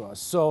exciting to us.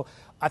 So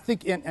I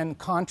think in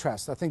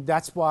contrast, I think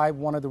that's why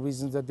one of the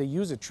reasons that they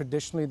use it,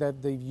 traditionally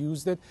that they've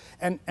used it.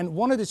 And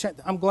one of the,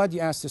 I'm glad you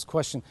asked this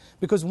question,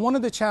 because one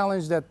of the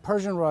challenges that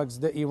Persian rugs,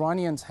 the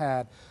Iranians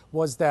had,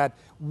 was that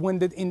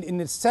when in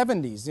the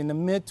 70s, in the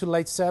mid to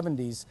late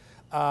 70s,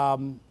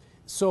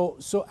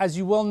 so as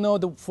you well know,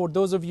 for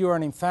those of you who are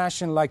in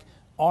fashion, like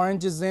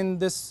orange is in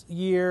this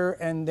year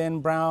and then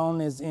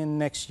brown is in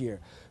next year.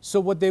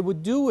 So what they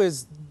would do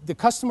is the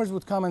customers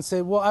would come and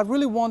say, well, I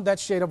really want that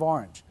shade of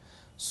orange.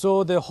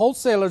 So the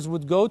wholesalers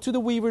would go to the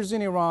weavers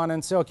in Iran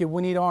and say, okay,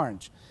 we need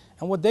orange.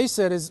 And what they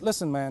said is,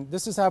 listen, man,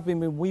 this is how we've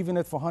been weaving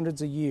it for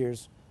hundreds of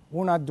years.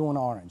 We're not doing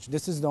orange.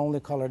 This is the only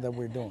color that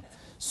we're doing.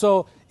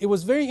 So it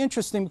was very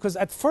interesting because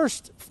at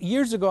first,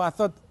 years ago, I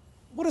thought,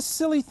 what a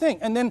silly thing.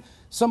 And then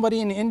somebody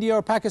in India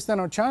or Pakistan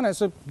or China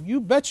said, you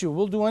bet you,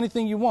 we'll do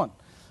anything you want.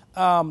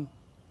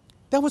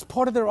 That was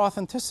part of their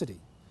authenticity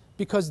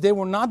because they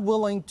were not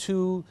willing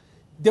to,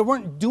 they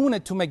weren't doing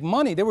it to make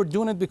money. They were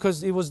doing it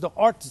because it was the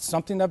art,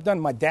 something I've done.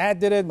 My dad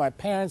did it, my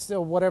parents did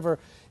it, whatever.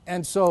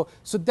 And so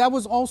that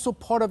was also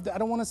part of the, I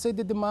don't want to say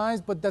the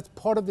demise, but that's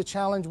part of the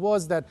challenge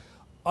was that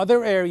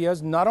other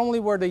areas, not only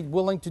were they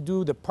willing to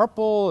do the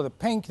purple, or the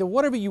pink, the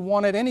whatever you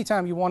wanted,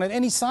 anytime you wanted,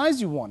 any size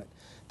you wanted.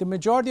 The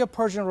majority of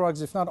Persian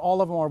rugs, if not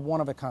all of them, are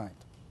one of a kind.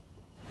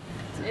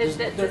 Does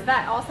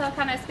that also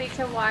kind of speak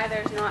to why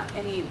there's not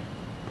any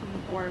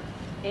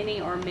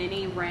or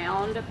many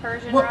round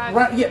Persian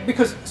rugs? Yeah,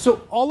 because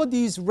so all of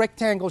these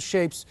rectangle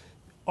shapes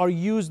are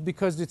used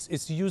because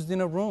it's used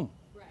in a room.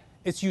 Right.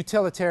 It's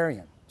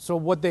utilitarian. So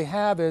what they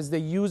have is they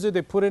use it,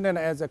 they put it in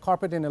as a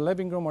carpet in a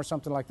living room or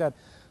something like that.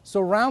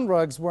 So round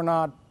rugs were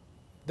not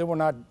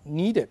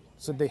needed,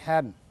 so they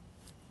hadn't.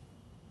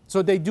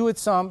 So they do it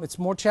some, it's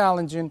more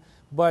challenging,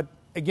 but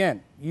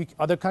again,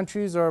 other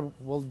countries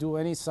will do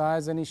any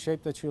size, any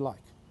shape that you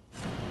like.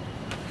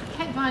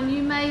 Kate Von,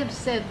 you may have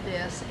said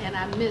this and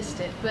I missed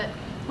it, but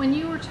when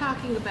you were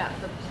talking about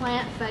the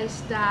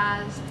plant-based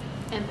dyes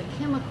and the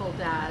chemical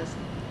dyes,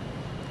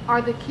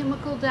 are the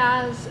chemical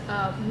dyes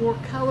more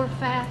color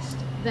fast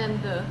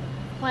than the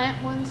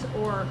plant ones,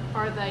 or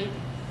are they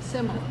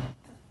similar?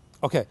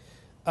 Okay,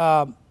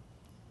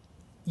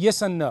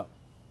 yes and no.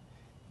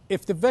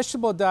 If the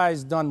vegetable dye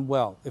is done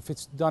well, if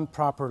it's done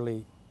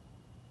properly,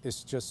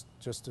 it's just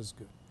as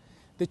good.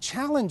 The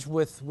challenge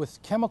with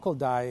chemical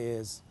dye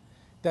is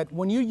that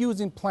when you're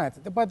using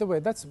plant, by the way,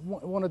 that's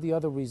one of the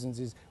other reasons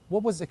is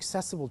what was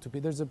accessible to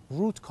people. There's a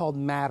root called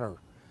madder,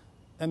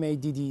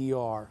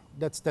 M-A-D-D-E-R,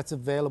 that's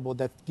available,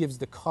 that gives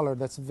the color,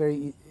 that's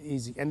very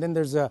easy. And then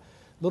there's a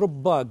little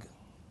bug,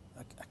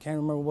 I can't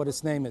remember what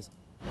its name is.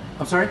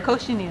 I'm sorry?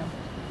 Cochineal.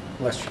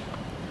 Bless you.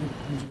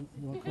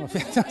 You want to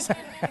come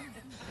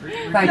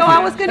up? No, I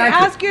was going to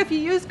ask you if you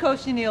use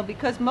cochineal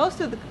because most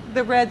of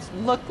the reds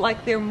look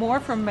like they're more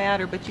from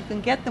madder, but you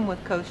can get them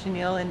with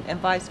cochineal and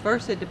vice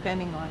versa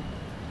depending on.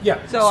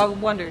 Yeah. So I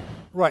wondered.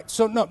 Right.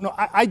 So no,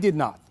 I did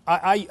not.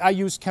 I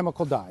used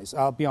chemical dyes.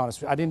 I'll be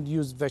honest with you. I didn't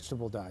use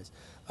vegetable dyes.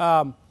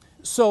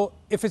 So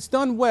if it's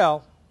done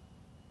well,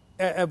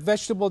 a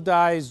vegetable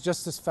dye is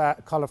just as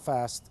color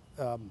fast.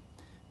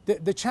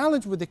 The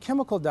challenge with the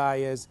chemical dye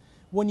is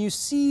when you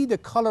see the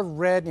color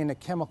red in a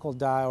chemical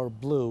dye or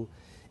blue,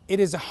 it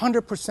is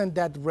 100%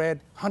 that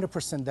red,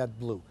 100% that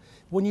blue.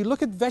 When you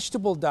look at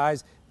vegetable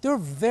dyes, there are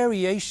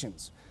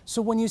variations.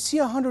 So when you see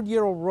a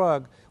 100-year-old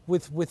rug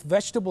with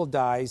vegetable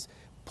dyes,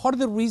 part of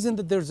the reason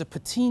that there's a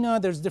patina,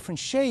 there's different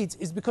shades,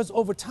 is because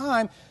over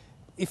time,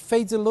 it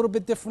fades a little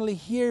bit differently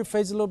here, it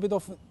fades a little bit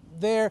off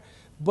there.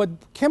 But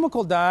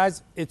chemical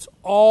dyes, it's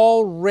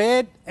all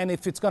red, and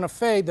if it's going to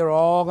fade, they're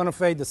all going to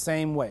fade the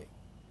same way.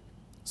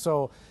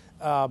 So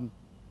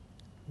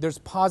there's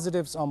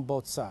positives on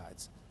both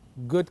sides.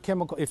 Good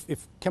chemical,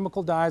 if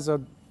chemical dyes are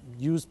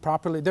used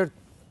properly,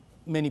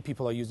 many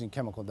people are using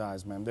chemical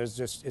dyes, man.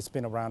 It's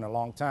been around a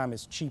long time.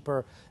 It's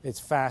cheaper, it's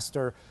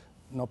faster,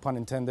 no pun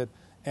intended,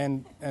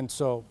 and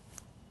so,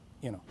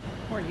 you know.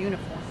 More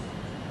uniform.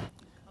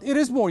 It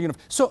is more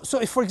uniform. So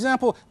if, for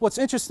example, what's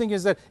interesting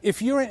is that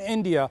if you're in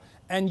India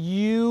and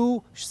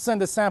you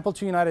send a sample to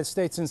the United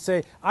States and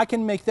say, I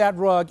can make that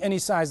rug any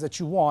size that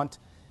you want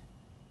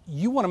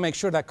to make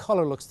sure that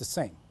color looks the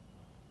same.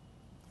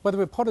 By the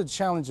way, part of the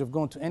challenge of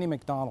going to any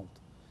McDonald's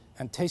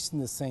and tasting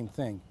the same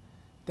thing,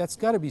 that's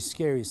got to be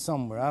scary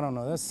somewhere. I don't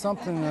know. That's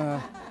something,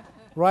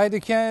 right?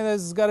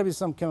 There's got to be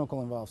some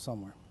chemical involved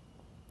somewhere.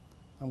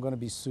 I'm going to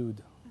be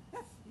sued.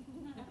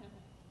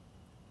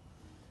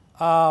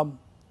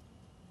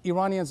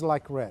 Iranians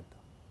like red.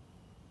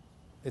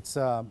 It's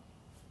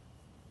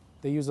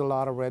they use a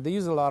lot of red. They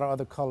use a lot of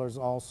other colors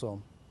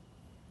also.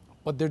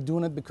 But they're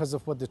doing it because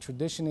of what the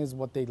tradition is,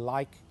 what they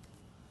like,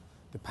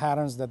 the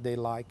patterns that they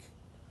like.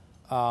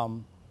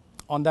 On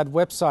that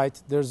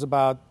website, there's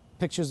about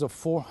pictures of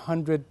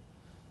 400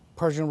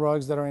 Persian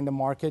rugs that are in the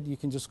market. You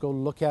can just go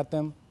look at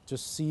them,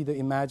 just see the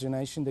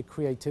imagination, the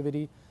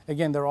creativity.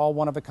 Again, they're all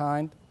one of a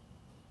kind.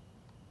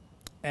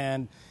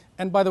 And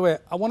by the way,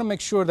 I want to make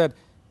sure that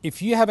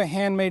If you have a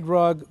handmade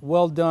rug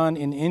well done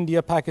in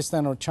India,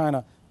 Pakistan, or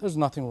China, there's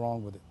nothing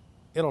wrong with it.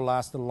 It'll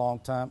last a long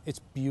time. It's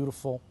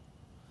beautiful.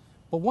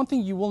 But one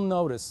thing you will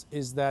notice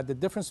is that the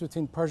difference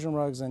between Persian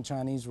rugs and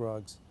Chinese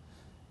rugs,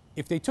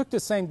 if they took the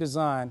same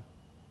design,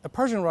 a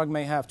Persian rug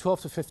may have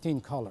 12 to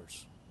 15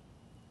 colors.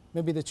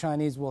 Maybe the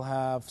Chinese will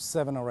have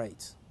 7 or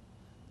 8.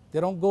 They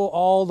don't go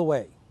all the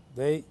way.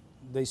 They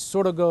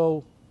sort of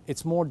go,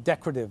 it's more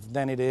decorative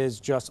than it is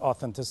just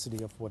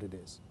authenticity of what it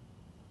is.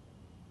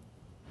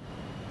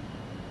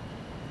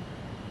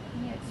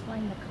 Can you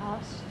explain the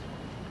cost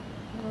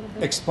a little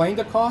bit? Explain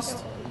the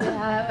cost?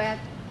 Yeah,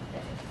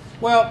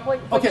 Well, Which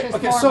okay, is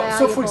okay. more So for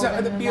valuable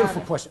example, than a beautiful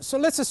another. question. So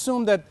let's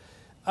assume that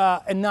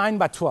a 9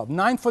 by 12,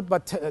 9 foot by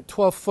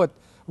 12 foot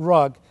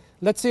rug.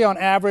 Let's say on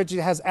average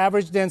it has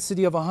average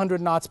density of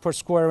 100 knots per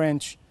square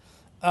inch.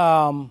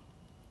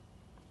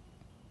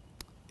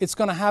 It's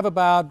going to have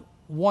about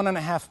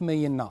 1.5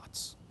 million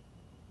knots.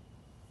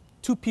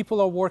 2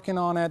 people are working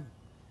on it,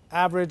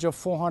 average of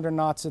 400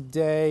 knots a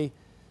day.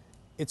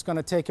 It's going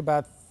to take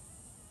about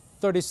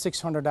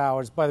 3,600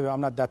 hours. By the way,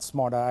 I'm not that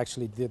smart. I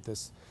actually did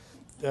this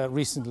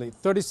recently.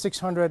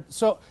 3,600.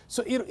 So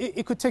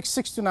it could take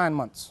 6 to 9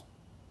 months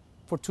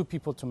for 2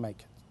 people to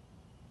make it.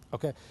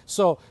 Okay.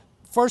 So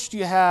first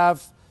you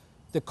have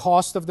the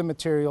cost of the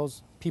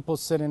materials. People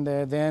sitting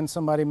there. Then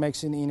somebody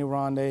makes it in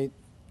Iran. They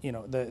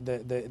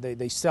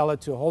sell it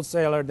to a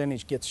wholesaler. Then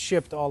it gets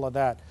shipped. All of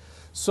that.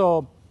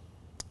 So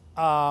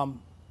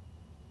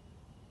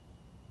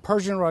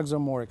Persian rugs are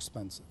more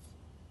expensive.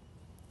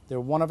 They're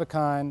one of a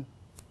kind.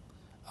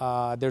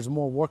 There's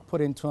more work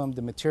put into them.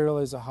 The material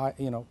is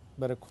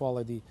better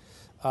quality.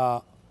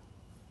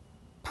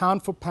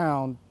 Pound for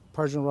pound,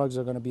 Persian rugs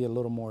are going to be a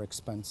little more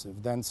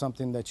expensive than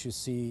something that you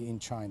see in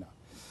China.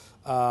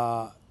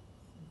 I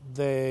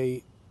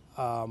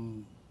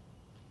want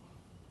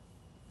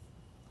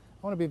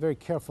to be very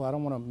careful. I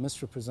don't want to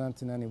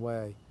misrepresent in any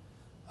way.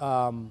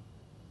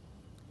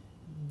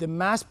 The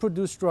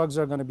mass-produced rugs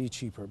are going to be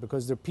cheaper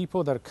because there are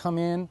people that come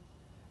in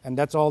and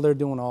that's all they're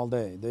doing all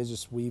day. They're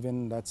just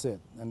weaving, that's it.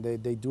 And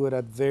they do it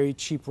at very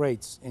cheap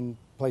rates in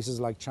places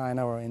like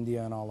China or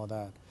India and all of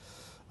that.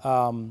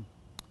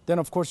 Then,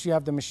 of course, you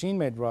have the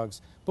machine-made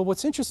rugs. But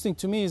what's interesting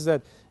to me is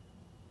that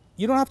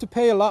you don't have to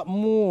pay a lot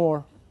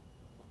more.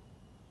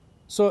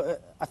 So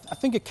I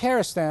think a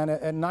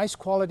Karastan, a nice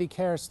quality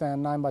Karastan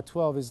 9 by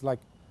 12 is like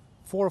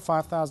 $4,000 or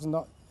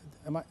 $5,000.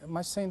 Am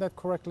I saying that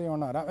correctly or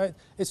not?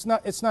 It's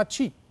not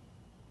cheap.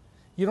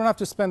 You don't have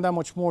to spend that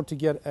much more to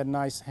get a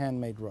nice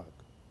handmade rug.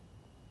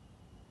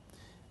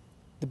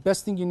 The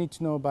best thing you need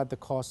to know about the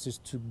cost is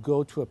to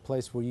go to a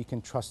place where you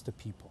can trust the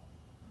people,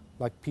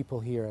 like people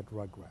here at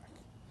Rug Rack,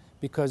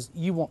 because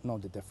you won't know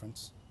the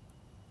difference.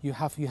 You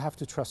have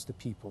to trust the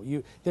people.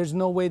 There's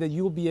no way that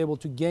you'll be able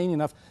to gain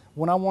enough.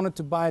 When I wanted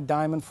to buy a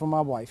diamond for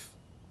my wife,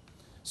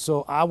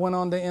 so I went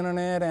on the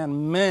internet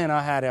and man,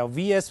 I had a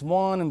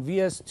VS1 and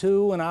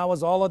VS2 and I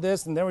was all of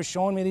this and they were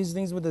showing me these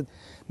things with the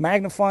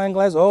magnifying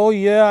glass. Oh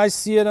yeah, I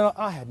see it.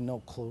 I had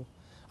no clue.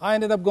 I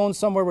ended up going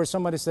somewhere where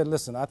somebody said,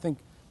 listen, I think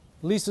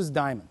Lisa's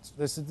Diamonds.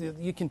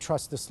 You can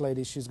trust this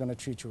lady. She's going to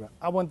treat you right.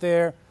 I went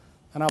there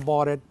and I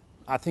bought it.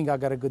 I think I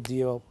got a good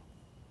deal.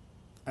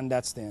 And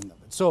that's the end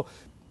of it. So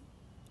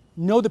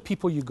know the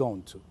people you're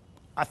going to.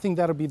 I think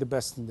that'll be the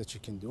best thing that you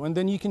can do. And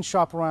then you can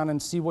shop around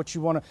and see what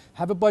you want to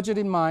have a budget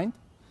in mind.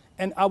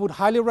 And I would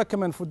highly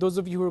recommend for those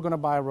of you who are going to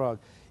buy a rug,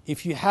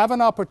 if you have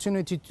an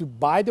opportunity to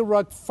buy the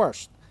rug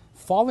first,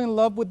 fall in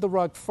love with the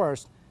rug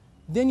first,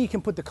 then you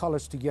can put the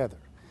colors together.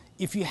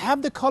 If you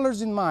have the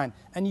colors in mind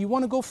and you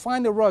want to go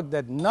find a rug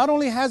that not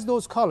only has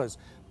those colors,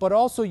 but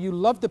also you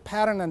love the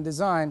pattern and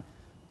design,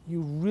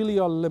 you really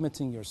are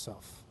limiting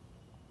yourself.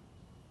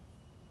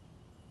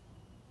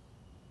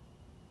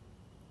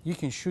 You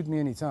can shoot me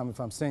anytime if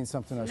I'm saying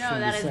something I shouldn't be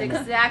No, that is saying.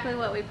 exactly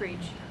what we preach.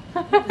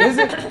 Is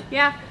it?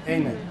 Yeah.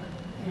 Amen.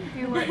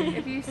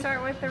 If you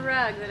start with the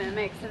rug, then it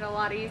makes it a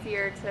lot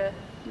easier to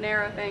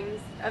narrow things,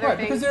 other Right,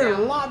 things because there are a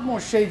down. lot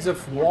more shades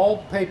of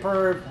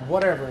wallpaper,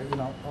 whatever,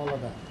 all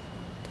of that.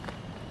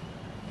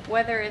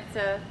 Whether it's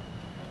a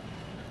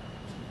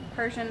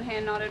Persian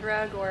hand-knotted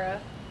rug or a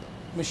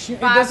Machine,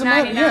 it doesn't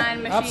matter. $5.99 Yeah,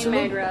 machine-made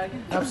absolutely. rug.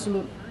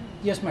 Absolutely.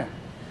 Yes, ma'am.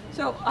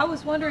 So I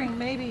was wondering,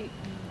 maybe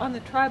on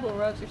the tribal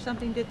rugs or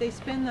something, did they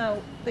spin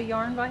the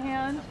yarn by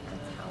hand?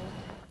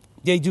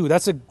 They do.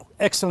 That's an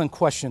excellent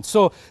question.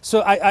 So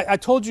I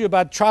told you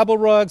about tribal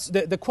rugs.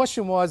 The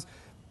question was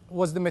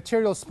the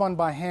material spun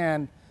by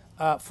hand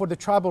for the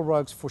tribal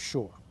rugs? For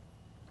sure.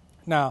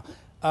 Now,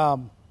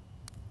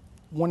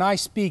 when I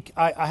speak,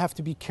 I have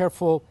to be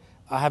careful.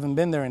 I haven't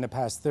been there in the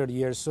past 30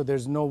 years, so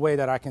there's no way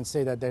that I can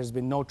say that there's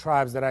been no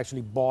tribes that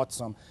actually bought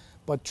some.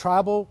 But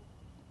tribal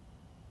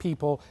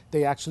people,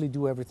 they actually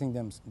do everything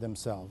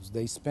themselves.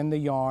 They spin the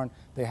yarn.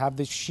 They have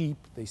the sheep.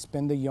 They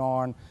spin the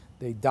yarn.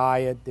 They dye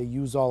it. They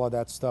use all of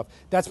that stuff.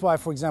 That's why,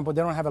 for example,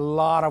 they don't have a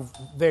lot of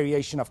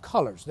variation of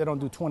colors. They don't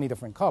do 20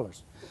 different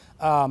colors.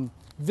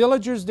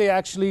 Villagers, they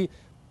actually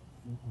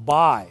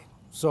buy.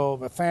 So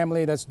a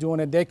family that's doing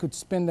it, they could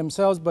spin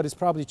themselves, but it's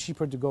probably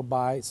cheaper to go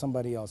buy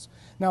somebody else.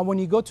 Now, when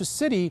you go to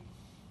city,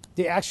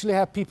 They actually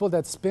have people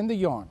that spin the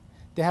yarn.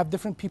 They have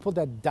different people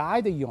that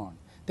dye the yarn.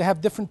 They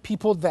have different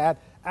people that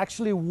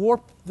actually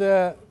warp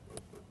the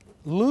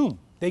loom.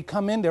 They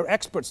come in, they're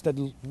experts that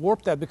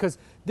warp that, because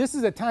this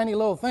is a tiny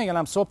little thing, and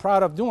I'm so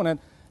proud of doing it.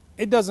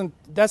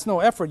 That's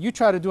no effort. You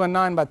try to do a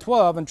 9 by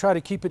 12 and try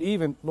to keep it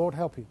even, Lord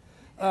help you.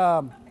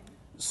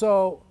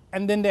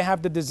 And then they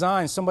have the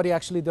designs. Somebody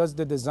actually does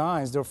the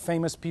designs. There are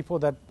famous people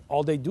that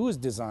all they do is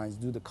designs,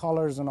 do the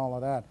colors and all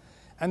of that.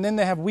 And then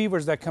they have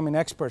weavers that come in,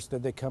 experts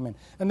that they come in.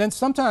 And then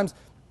sometimes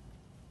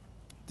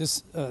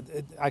this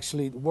it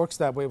actually works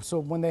that way. So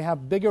when they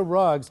have bigger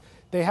rugs,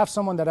 they have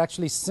someone that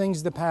actually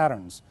sings the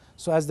patterns.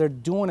 So as they're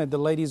doing it, the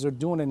ladies are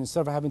doing it,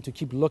 instead of having to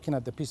keep looking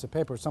at the piece of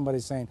paper,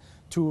 somebody's saying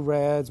 2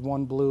 reds,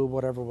 1 blue,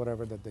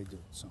 whatever that they do.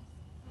 So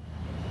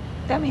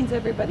That means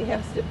everybody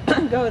has to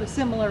go at a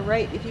similar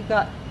rate if you've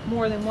got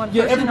more than one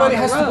yeah, person everybody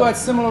on the has road. to go at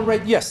similar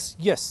rate. Yes,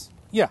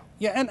 yeah.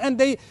 And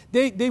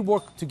they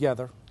work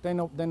together. They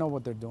know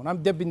what they're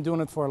doing. They've been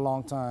doing it for a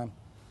long time,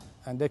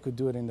 and they could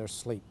do it in their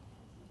sleep.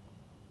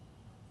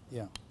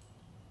 Yeah.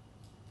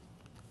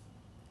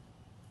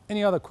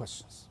 Any other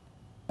questions?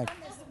 It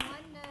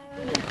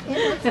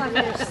looks like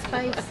there's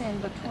space in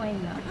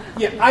between them.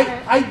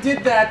 Yeah, I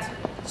did that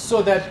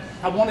so that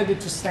I wanted it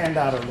to stand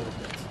out a little bit.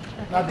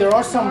 Now there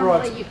are some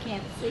rugs. Normally you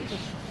can't see the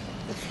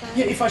space.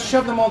 Yeah, if I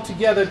shove them all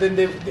together, then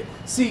they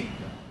see.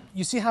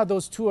 You see how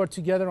those two are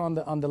together on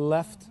the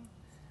left?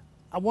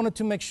 I wanted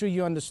to make sure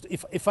you understood.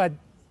 If I'd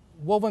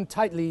woven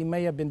tightly, it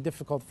may have been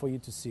difficult for you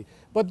to see.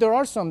 But there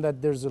are some that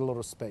there's a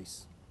little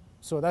space.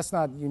 So that's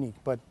not unique.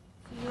 But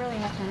You really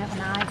have to have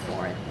an eye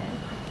for it then.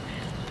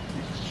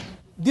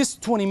 this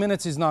 20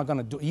 minutes is not going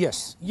to do it.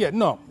 Yes. Yeah,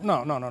 no.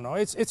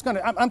 It's going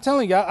to, I'm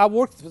telling you, I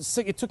worked,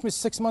 it took me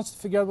 6 months to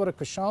figure out what a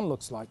cushion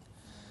looks like.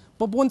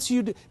 But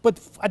but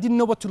I didn't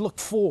know what to look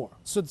for.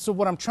 So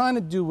what I'm trying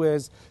to do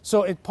is,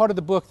 part of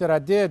the book that I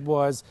did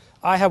was,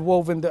 I've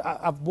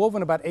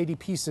woven about 80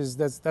 pieces,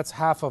 that's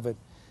half of it.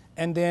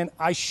 And then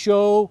I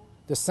show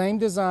the same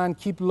design,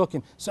 keep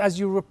looking. So as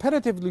you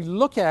repetitively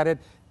look at it,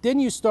 then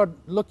you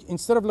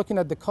instead of looking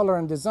at the color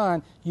and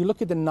design, you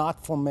look at the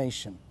knot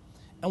formation.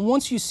 And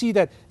once you see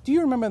that, do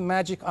you remember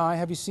Magic Eye?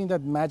 Have you seen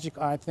that Magic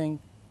Eye thing?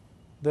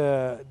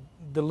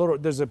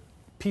 There's a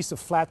piece of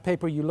flat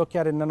paper, you look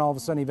at it, and then all of a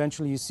sudden,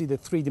 eventually, you see the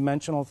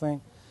 3-dimensional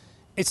thing.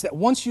 It's that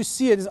once you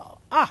see it, it's,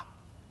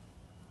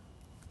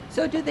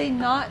 So do they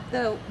knot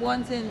the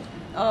ones in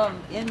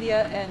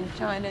India and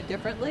China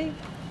differently?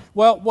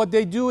 Well, what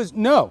they do is,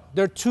 no,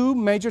 there are 2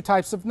 major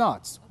types of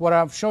knots. What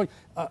I'm showing,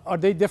 are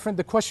they different?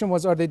 The question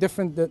was, are they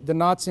different? The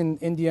knots in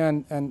India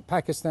and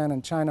Pakistan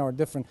and China are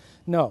different.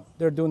 No,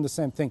 they're doing the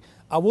same thing.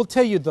 I will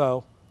tell you,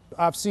 though,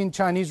 I've seen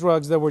Chinese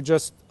rugs that were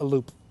just a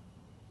loop.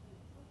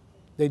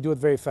 They do it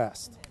very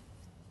fast.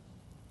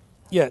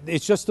 Yeah,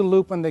 it's just a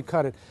loop and they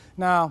cut it.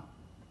 Now,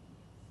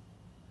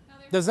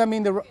 does that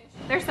mean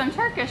There's some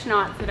Turkish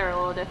knots that are a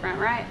little different,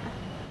 right?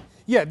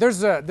 Yeah,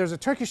 there's a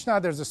Turkish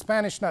knot, there's a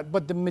Spanish knot,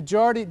 but the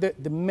majority,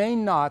 the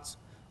main knots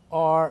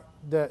are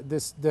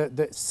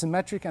the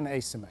symmetric and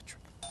asymmetric.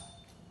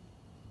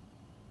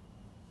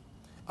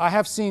 I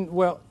have seen,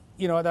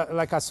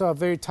 like I saw a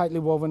very tightly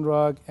woven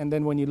rug, and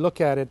then when you look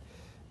at it,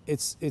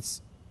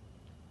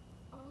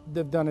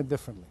 they've done it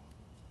differently.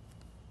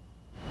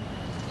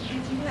 Did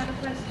you have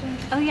a question?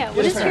 Oh yeah,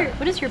 Yes, ma'am.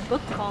 what is your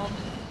book called?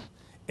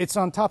 It's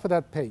on top of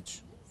that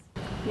page.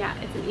 Yeah,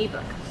 it's an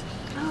ebook.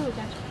 Oh,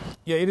 gotcha.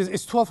 Yeah, it is.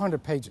 It's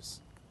 1,200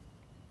 pages.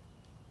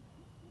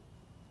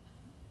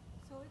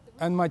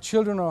 And my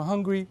children are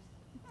hungry.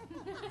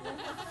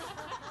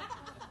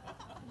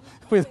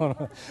 We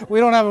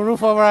don't have a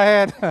roof over our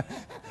head.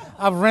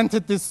 I've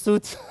rented this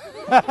suit.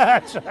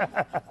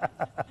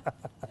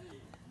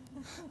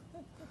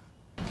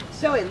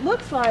 So it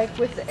looks like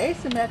with the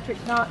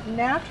asymmetric knot,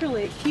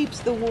 naturally it keeps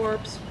the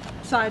warps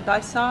side by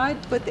side,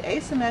 but the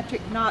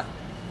asymmetric knot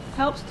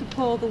helps to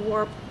pull the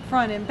warp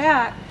front and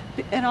back,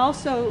 and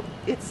also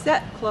it's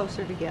set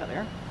closer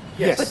together.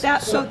 Yes.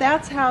 But so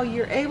that's how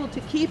you're able to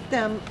keep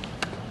them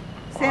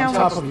On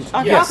top of each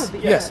other.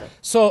 Yes.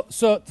 So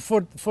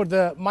for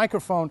the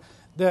microphone,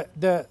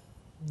 the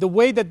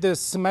way that the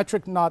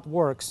symmetric knot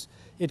works,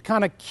 it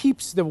kind of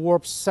keeps the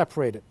warps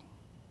separated,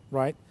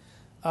 right?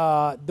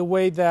 The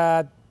way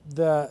that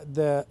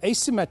the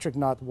asymmetric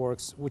knot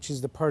works, which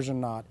is the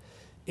Persian knot,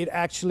 it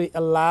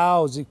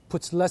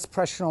puts less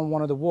pressure on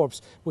one of the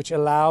warps, which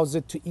allows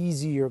it to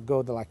easier go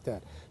like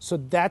that. So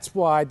that's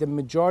why the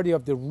majority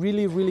of the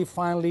really, really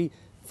finely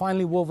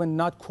woven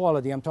knot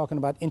quality, I'm talking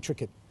about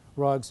intricate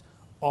rugs,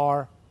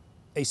 are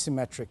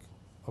asymmetric,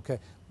 okay?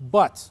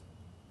 But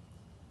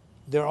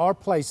there are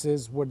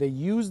places where they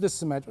use the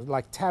symmetric,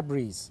 like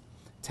Tabriz.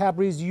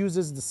 Tabriz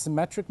uses the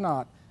symmetric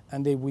knot,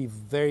 and they weave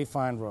very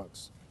fine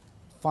rugs.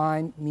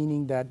 Fine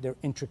meaning that they're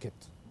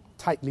intricate,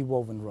 tightly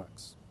woven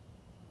rugs.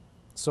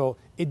 So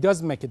it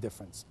does make a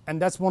difference.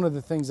 And that's one of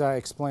the things I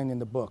explain in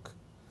the book,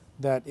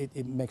 that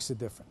it makes a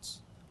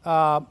difference.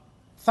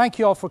 Thank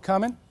you all for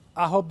coming.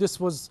 I hope this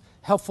was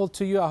helpful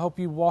to you. I hope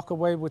you walk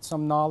away with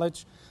some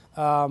knowledge.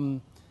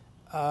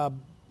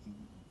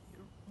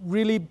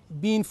 really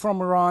being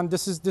from Iran,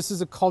 this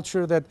is a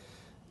culture that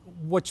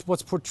what's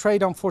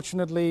portrayed,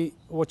 unfortunately,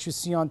 what you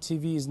see on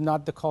TV is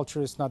not the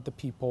culture, it's not the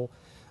people.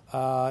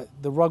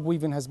 The rug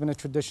weaving has been a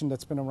tradition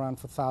that's been around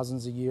for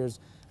thousands of years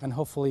and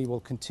hopefully will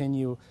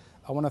continue.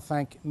 I want to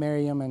thank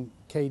Miriam and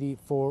Katie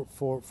for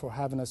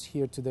having us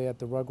here today at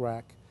the Rug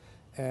Rack,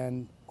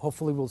 and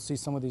hopefully we'll see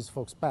some of these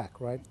folks back,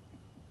 right?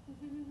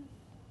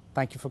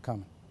 Thank you for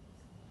coming.